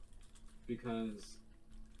up because.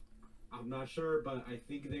 I'm not sure, but I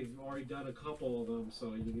think they've already done a couple of them, so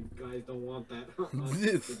you guys don't want that,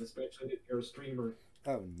 especially if you're a streamer.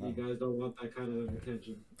 Oh, no. You guys don't want that kind of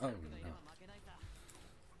attention. Oh, no.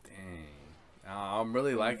 Dang. I'm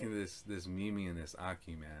really liking this Mimi and this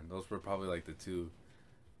Aki, man. Those were probably like the two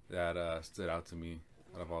that stood out to me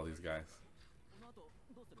out of all these guys.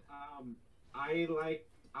 I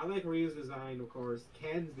like Ryu's design, of course.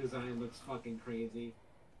 Ken's design looks fucking crazy.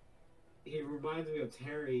 He reminds me of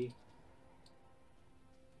Terry.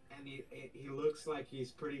 And he looks like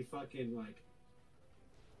he's pretty fucking like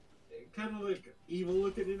kind of like evil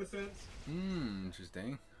looking in a sense.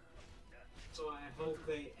 Interesting. So I hope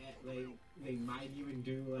they might even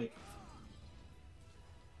do like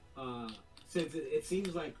since it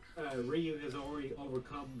seems like Ryu has already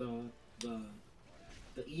overcome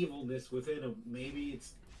the evilness within him. Maybe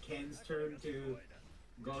it's Ken's turn to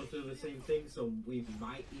go through the same thing. So we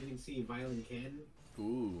might even see Violent Ken.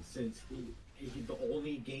 Ooh. Since the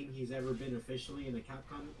only game he's ever been officially in a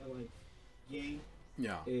Capcom game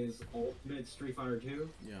is Ultimate Street Fighter 2.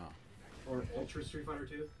 Yeah. Or Ultra Street Fighter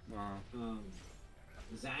 2.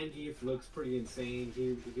 Zangief looks pretty insane.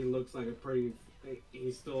 He looks like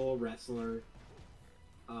he's still a wrestler.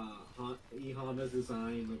 Honda's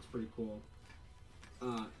design looks pretty cool.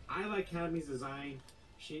 I like Kami's design.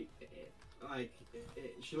 She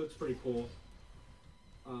looks pretty cool.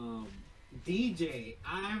 DJ,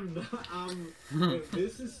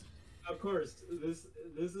 this is, of course, this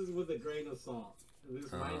is with a grain of salt. This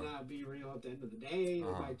might not be real at the end of the day. It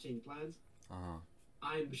might change plans.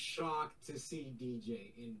 I'm shocked to see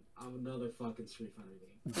DJ in another fucking Street Fighter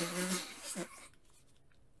game.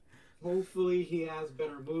 Hopefully he has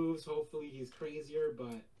better moves. Hopefully he's crazier,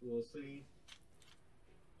 but we'll see.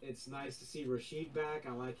 It's nice to see Rashid back.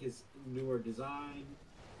 I like his newer design.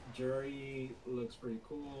 Jury looks pretty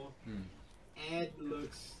cool. Ed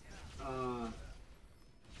looks, I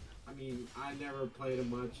mean, I never played him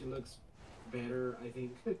much. He looks better, I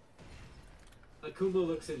think. Akuma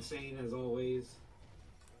looks insane as always.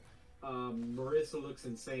 Marissa looks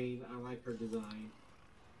insane. I like her design.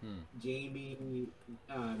 Jamie,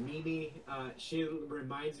 Mimi, she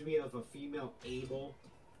reminds me of a female Abel.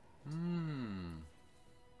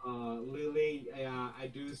 Lily, I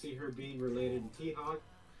do see her being related to T-Hawk.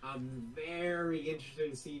 I'm very interested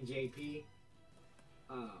in seeing JP.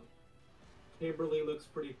 Kimberly looks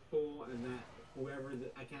pretty cool, and that whoever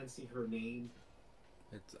I can't see her name.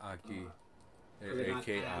 It's Aki,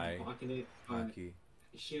 AKI. Aki.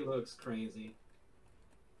 She looks crazy.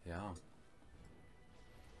 Yeah.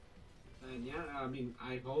 And yeah, I mean,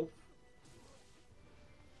 I hope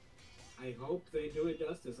they do it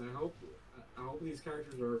justice. I hope these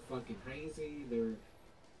characters are fucking crazy. They're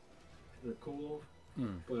cool.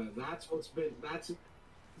 But that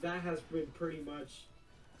has been pretty much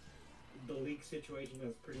the leak situation.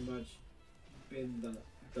 Has pretty much been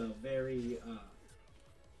the very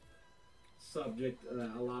subject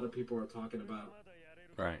that a lot of people are talking about.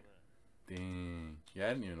 Right. Dang. Yeah, I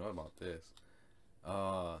didn't even know about this.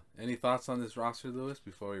 Any thoughts on this roster, Lewis,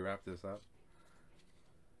 before we wrap this up?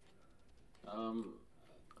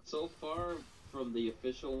 So far from the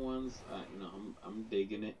official ones, I'm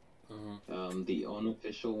digging it. The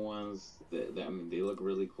unofficial ones, I mean, they look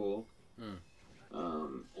really cool.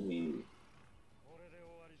 I mean,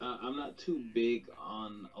 I'm not too big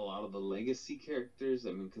on a lot of the legacy characters.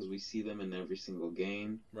 I mean, because we see them in every single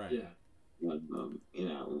game. Right. Yeah. But,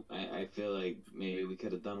 I feel like maybe we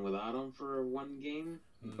could have done without them for one game.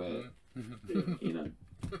 But,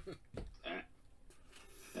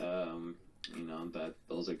 that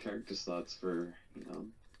those are character slots for,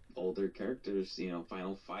 older characters,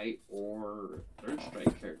 Final Fight or Third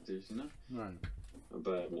Strike characters, Right.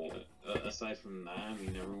 But aside from that, I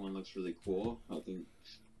mean, everyone looks really cool. I think,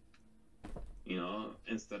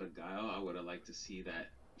 instead of Guile, I would have liked to see that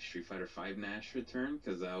Street Fighter V Nash return,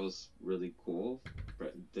 because that was really cool.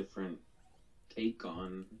 But different take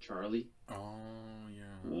on Charlie. Oh, yeah.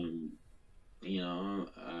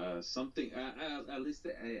 Something. At least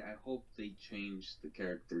I hope they change the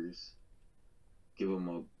characters, give them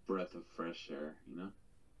a breath of fresh air. Yeah.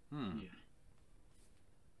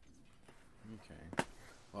 Okay.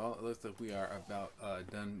 Well, it looks like we are about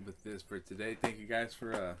done with this for today. Thank you guys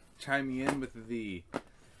for chiming in with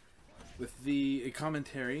the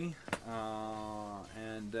commentary,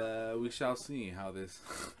 and we shall see how this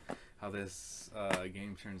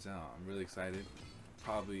game turns out. I'm really excited.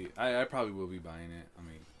 I probably will be buying it. I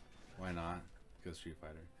mean, why not? Because Street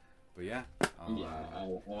Fighter. But yeah. I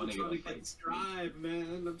want to get Strive,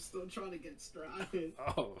 man. I'm still trying to get Strive.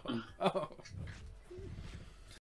 Oh.